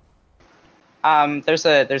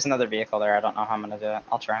 There's another vehicle there. I don't know how I'm gonna do it.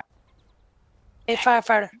 I'll try. Hey,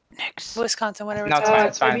 firefighter. Next. Wisconsin, whatever. No, it's fine.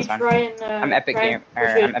 It's fine. Maybe It's fine. try and, I'm Epic try game. and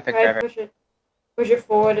Or push I'm it- Epic try and driver. Push it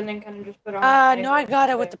forward and then kind of just put on. No, I got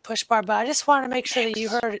it with the push bar, but I just want to make sure that you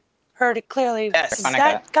heard it clearly. Yes. Does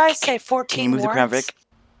that guy say 14 Can you move the crown, warrants? Vic?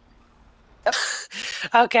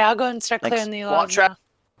 Okay, I'll go and start Thanks. clearing the logs.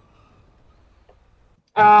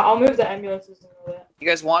 I'll move the ambulances and all that. You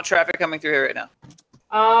guys want traffic coming through here right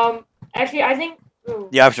now? Actually, I think. Ooh,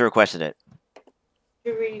 The officer requested it.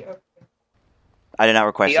 should we? Okay. I did not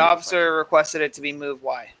request The it. officer requested it to be moved.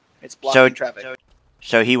 Why? It's blocking traffic.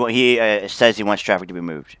 So he says he wants traffic to be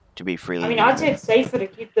moved to be freely. I mean, moved. I'd say it's safer to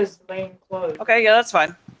keep this lane closed. Okay, yeah, that's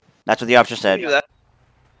fine. That's what the officer said. We can do that.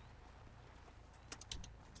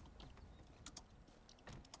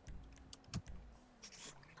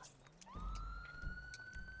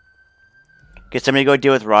 Can somebody go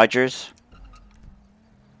deal with Rogers?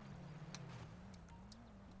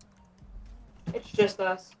 It's just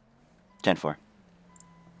us. 10-4.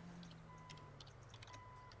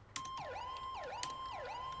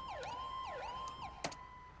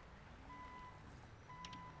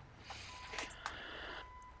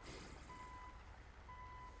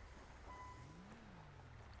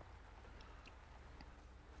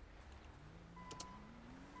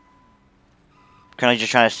 Kind of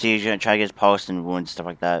just trying to see, trying to get his pulse and wounds, stuff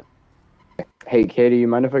like that. Hey, Katie, you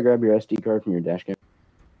mind if I grab your SD card from your dash cam?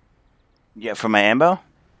 Yeah, for my ambo?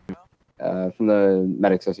 From the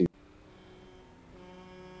medics I see.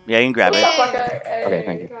 Yeah, you can grab it. Okay,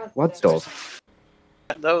 thank you. What stalls?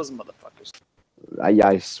 Those motherfuckers.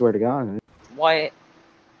 I swear to God. What?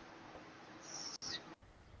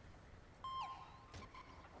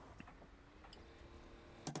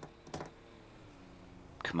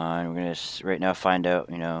 Come on, we're gonna right now find out,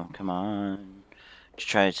 you know, come on. Just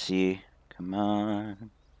try to see. Come on.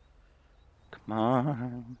 Come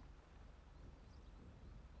on.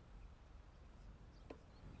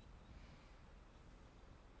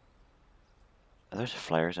 Oh, there's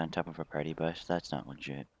flyers on top of a party bus. That's not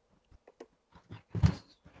legit.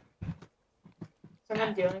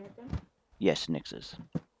 Someone dealing with them? Yes, Nix is.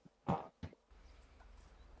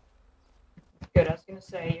 Good, I was gonna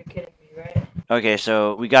say, you're kidding me, right? Okay,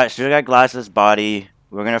 so we got Glass's body.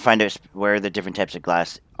 We're gonna find out where the different types of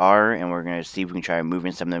glass are, and we're gonna see if we can try and move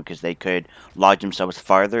in some of them because they could lodge themselves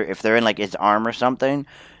farther. If they're in like his arm or something,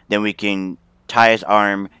 then we can tie his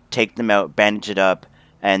arm, take them out, bandage it up,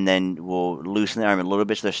 and then we'll loosen the arm a little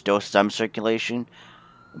bit so there's still some circulation.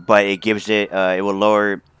 But it gives it, it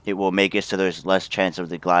will make it so there's less chance of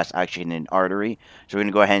the glass actually in an artery. So we're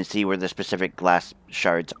gonna go ahead and see where the specific glass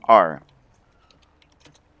shards are.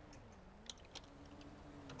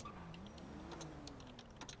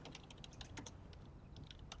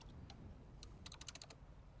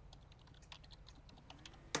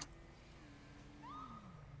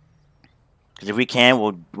 Because if we can,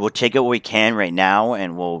 we'll take it what we can right now,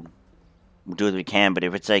 and we'll do what we can. But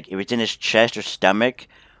if it's in his chest or stomach,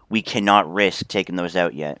 we cannot risk taking those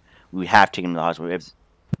out yet. We have to take him to the hospital.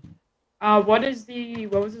 What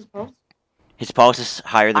was his pulse? His pulse is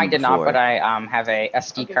higher than I did before. not, but I have a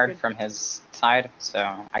SD Okay, card good. from his side,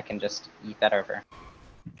 so I can just eat that over.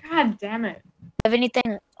 God damn it. Have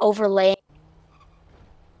anything overlay?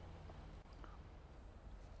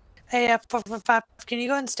 Hey, 445, can you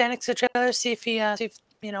go and stand next to the trailer, see if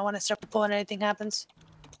you know, when I start pulling, anything happens?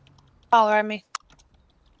 Holler at me.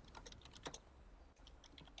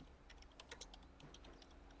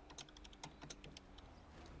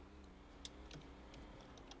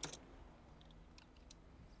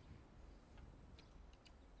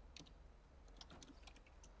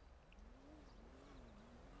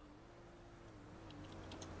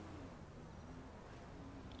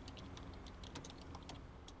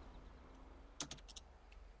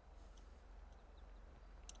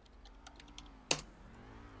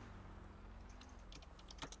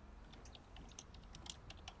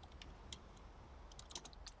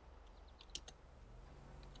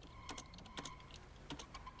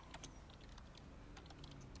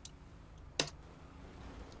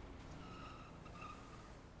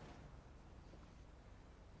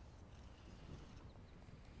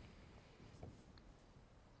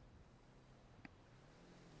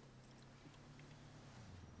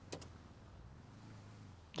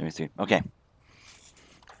 Okay. All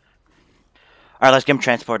right, let's get him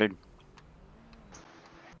transported.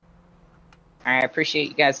 I appreciate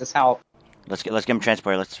you guys' help. Let's get him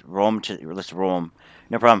transported. Let's roll him.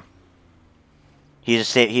 No problem. He's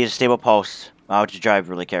a stable pulse. I'll just drive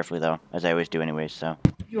really carefully though, as I always do anyways. So.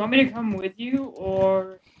 You want me to come with you,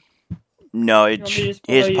 or? No, You want me to just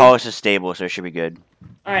his follow you? pulse is stable, so it should be good.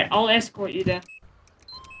 Alright, I'll escort you there.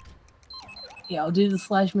 Yeah, I'll do the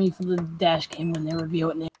slash me for the dash cam when they reveal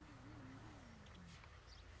it now.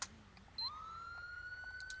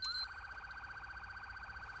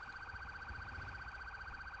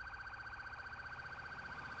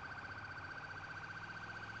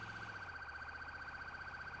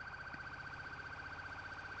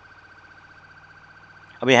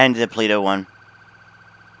 I'll be heading to the Pluto one.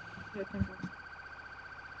 Yeah, thank you.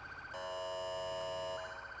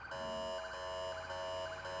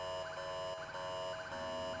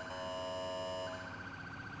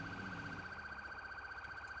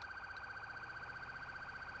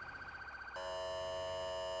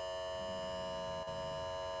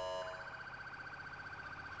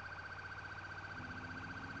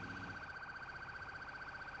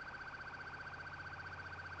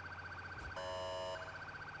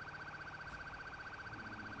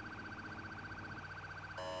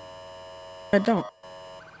 I don't.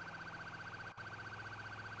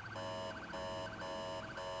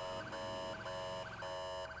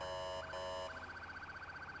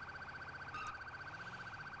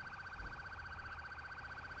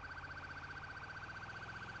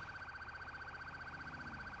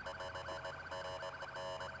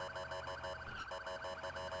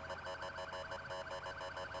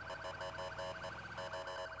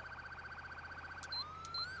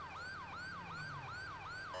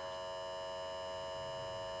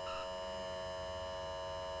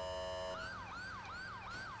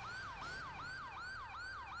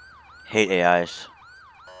 Hate AIs.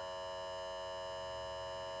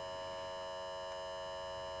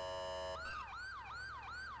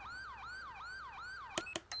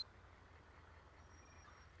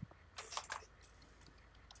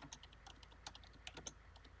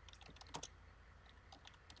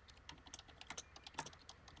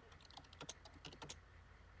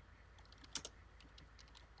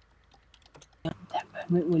 That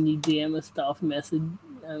moment when you DM a staff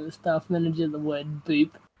manager the word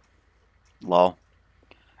boop, Lol.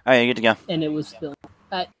 Alright, you good to go. and it was Phil.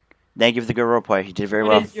 Thank you for the good roleplay. You did very What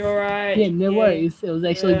well. is your Yeah, no worries. It was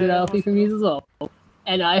actually good RP from you as well.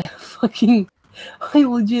 And I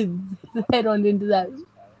legit head on into that.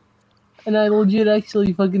 And I legit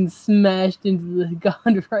actually fucking smashed into the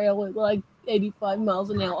guardrail at like 85 miles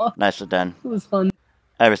an hour. Nicely done. It was fun.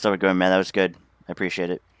 I have a stomach going, man. That was good. I appreciate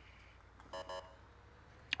it.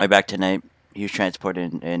 I'll be back tonight. He was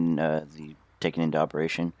transported and taken into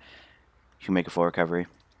operation. You can make a full recovery.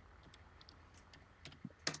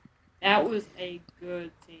 That was a good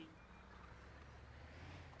team.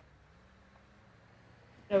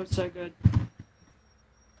 That was so good.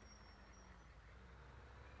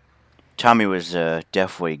 Tommy was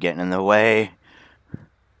definitely getting in the way.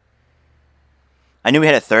 I knew we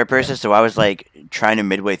had a third person, so I was like trying to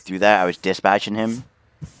midway through that. I was dispatching him.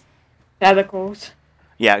 Yeah, the calls.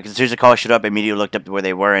 Yeah, because as soon as the call showed up, I immediately looked up to where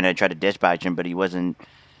they were and I tried to dispatch him, but he wasn't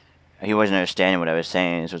understanding what I was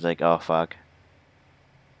saying. So it was like, oh fuck.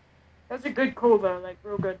 That was a good call though, like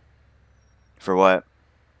real good. For what?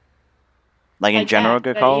 Like in general,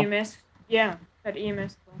 good that call? EMS, yeah, that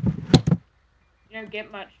EMS call. You don't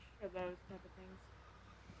get much of those type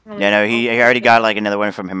of things. Yeah, no, he already got like another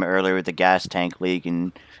one from him earlier with the gas tank leak,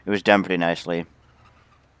 and it was done pretty nicely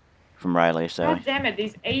from Riley. So God damn it,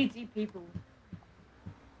 these 80 people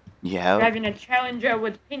yeah, driving a Challenger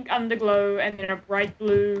with pink underglow and then a bright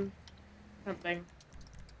blue something.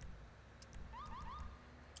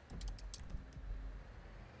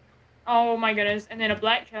 Oh my goodness, and then a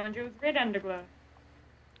black Challenger with red underglow.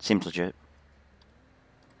 seems legit.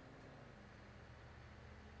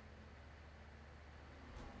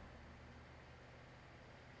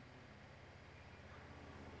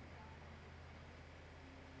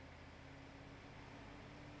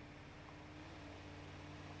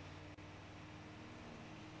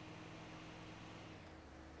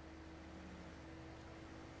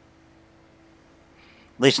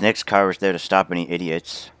 At least Nick's car was there to stop any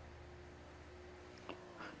idiots.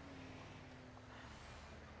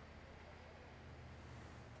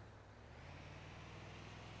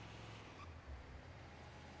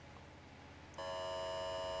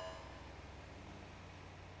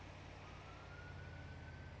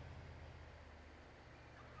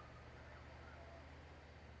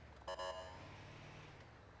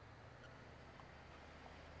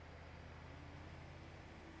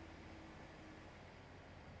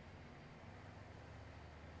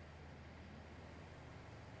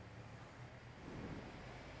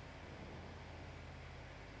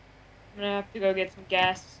 I'm gonna have to go get some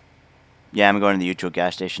gas. Yeah, I'm going to the usual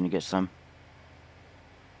gas station to get some.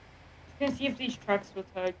 I'm gonna see if these trucks were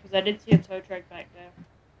towed, because I did see a tow truck back there.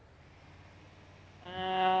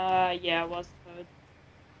 Yeah, it was towed.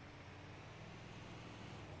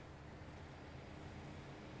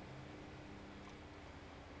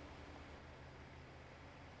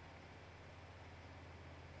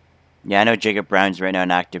 Yeah, I know Jacob Brown's right now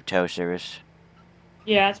in active tow service.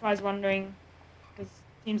 Yeah, that's why I was wondering, because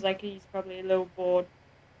it seems like he's probably a little bored,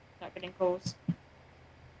 not getting calls.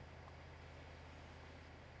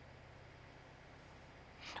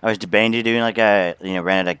 I was debating doing like a,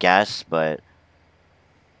 ran out of gas, but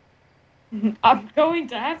I'm going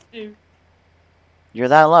to have to. you're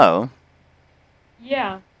that low.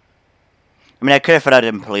 Yeah. I mean, I could have fit out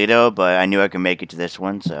in Polito, but I knew I could make it to this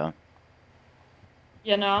one, so.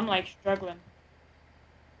 Yeah, no, I'm like struggling.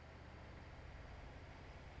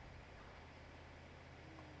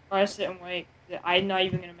 I sit and wait. I'm not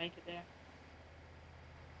even gonna make it there.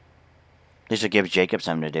 This will give Jacob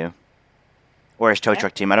something to do. Or his tow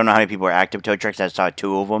truck team. I don't know how many people are active tow trucks. I saw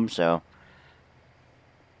 2 of them, so.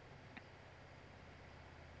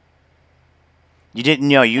 You didn't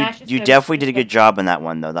know. You Smash you service definitely is did a like- good job on that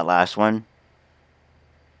one though. That last one.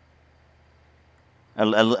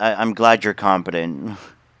 I'm glad you're competent.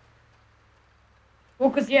 Well,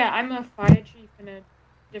 cause yeah, I'm a fire chief in a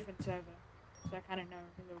different server, so I kind of know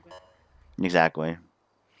a little bit. Exactly.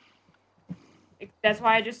 That's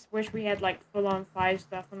why I just wish we had like full-on fire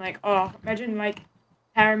stuff. And like, oh, imagine like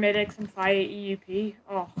paramedics and fire EUP.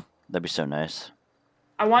 Oh, That'd be so nice.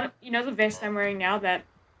 I want the vest I'm wearing now, that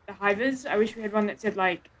the hivers. I wish we had one that said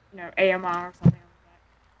like AMR or something.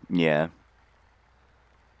 Yeah.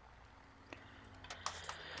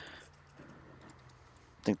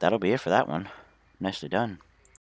 I think that'll be it for that one. Nicely done.